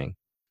who's listening?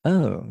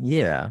 Oh,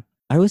 yeah.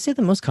 I would say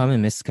the most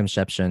common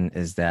misconception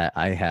is that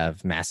I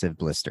have massive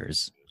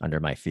blisters under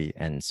my feet,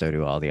 and so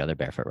do all the other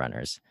barefoot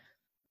runners.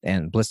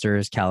 And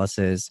blisters,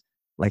 calluses,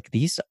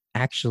 these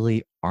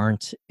actually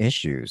aren't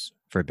issues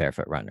for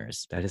barefoot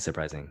runners. That is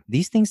surprising.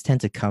 These things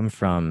tend to come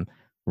from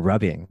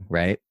rubbing,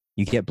 right?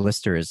 You get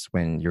blisters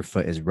when your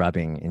foot is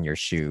rubbing in your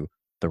shoe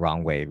the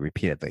wrong way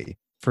repeatedly.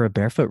 For a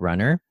barefoot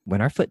runner, when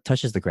our foot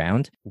touches the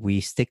ground,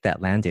 we stick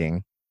that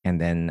landing,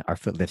 and then our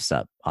foot lifts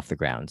up off the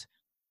ground.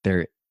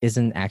 There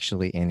isn't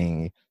actually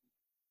any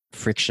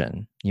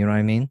friction. You know what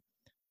I mean?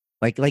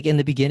 Like in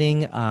the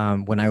beginning,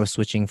 when I was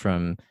switching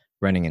from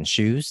running in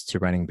shoes to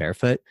running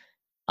barefoot,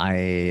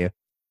 So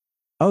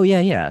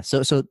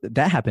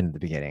that happened in the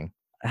beginning.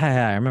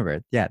 I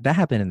remember. Yeah, that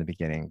happened in the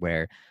beginning,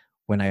 where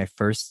when I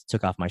first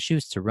took off my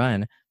shoes to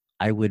run,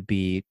 I would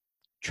be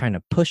trying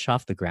to push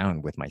off the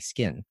ground with my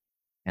skin.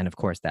 And of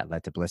course, that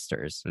led to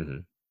blisters. Mm-hmm.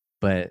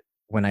 But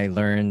when I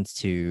learned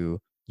to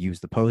use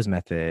the pose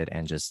method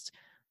and just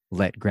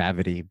let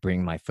gravity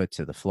bring my foot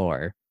to the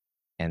floor,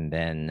 and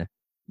then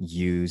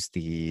use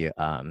the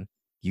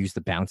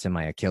bounce in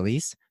my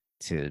Achilles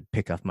to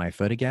pick up my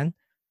foot again,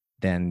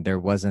 then there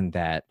wasn't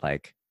that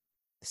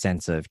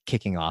sense of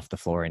kicking off the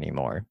floor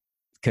anymore.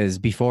 Because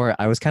before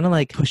I was kind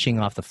of pushing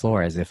off the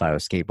floor as if I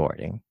was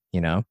skateboarding,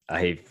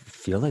 I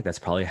feel like that's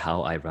probably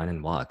how I run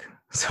and walk.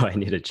 So I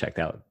need to check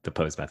out the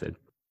pose method.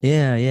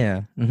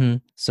 Yeah. Mm-hmm.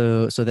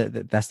 So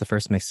that's the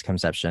first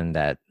misconception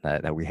that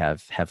we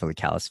have heavily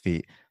calloused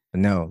feet. But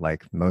no,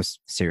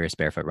 most serious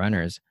barefoot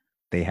runners,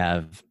 they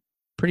have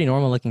pretty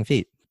normal looking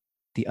feet.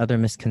 The other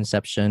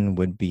misconception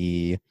would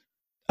be,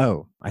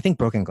 I think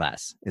broken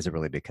glass is a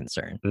really big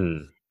concern.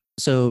 Mm.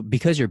 So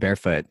because you're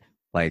barefoot,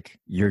 Like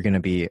you're going to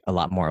be a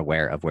lot more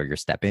aware of where you're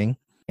stepping.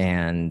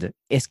 And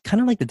it's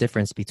kind of like the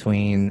difference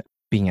between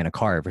being in a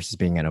car versus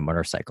being in a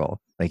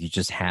motorcycle. Like you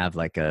just have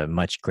like a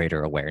much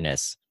greater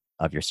awareness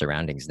of your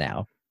surroundings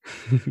now.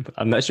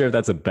 I'm not sure if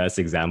that's the best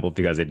example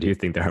because I do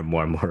think there are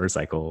more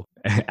motorcycle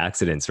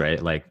accidents,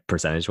 right? Like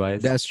percentage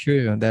wise. That's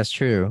true. That's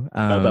true.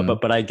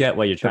 But I get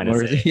what you're trying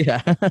to say.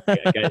 Yeah.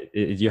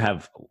 You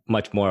have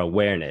much more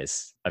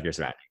awareness of your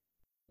surroundings.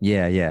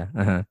 Yeah.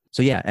 Uh-huh.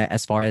 So yeah,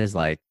 as far as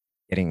like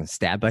getting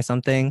stabbed by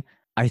something,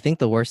 I think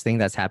the worst thing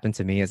that's happened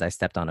to me is I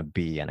stepped on a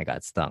bee and I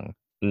got stung.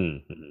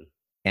 Mm-hmm.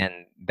 And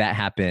that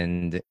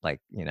happened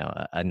like,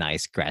 a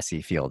nice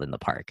grassy field in the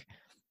park.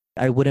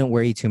 I wouldn't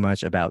worry too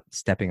much about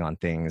stepping on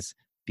things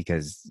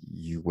because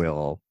you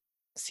will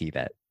see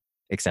that,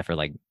 except for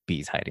like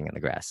bees hiding in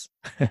the grass.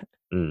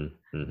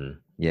 Mm-hmm.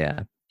 Yeah.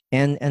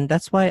 And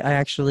that's why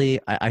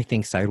I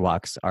think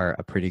sidewalks are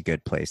a pretty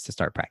good place to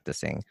start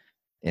practicing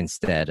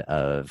instead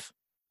of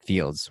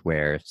fields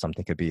where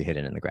something could be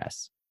hidden in the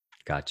grass.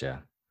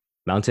 Gotcha.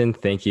 Mountain,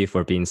 thank you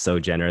for being so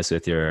generous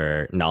with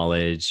your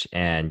knowledge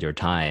and your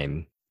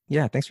time.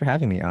 Yeah, thanks for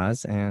having me,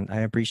 Oz. And I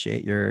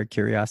appreciate your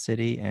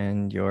curiosity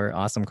and your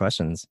awesome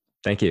questions.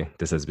 Thank you.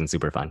 This has been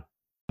super fun.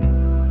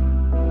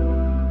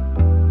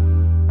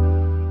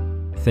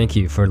 Thank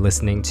you for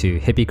listening to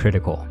Hippie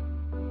Critical.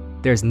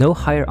 There's no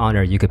higher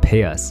honor you could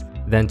pay us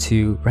than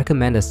to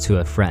recommend us to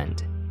a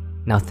friend.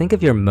 Now think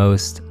of your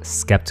most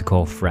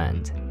skeptical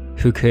friend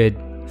who could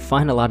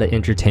find a lot of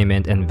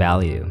entertainment and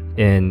value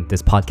in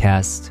this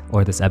podcast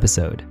or this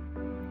episode.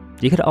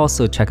 You could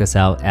also check us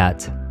out at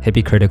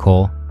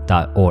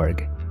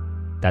hippiecritical.org.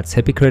 That's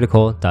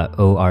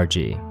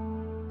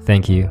hippiecritical.org.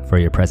 Thank you for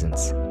your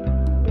presence.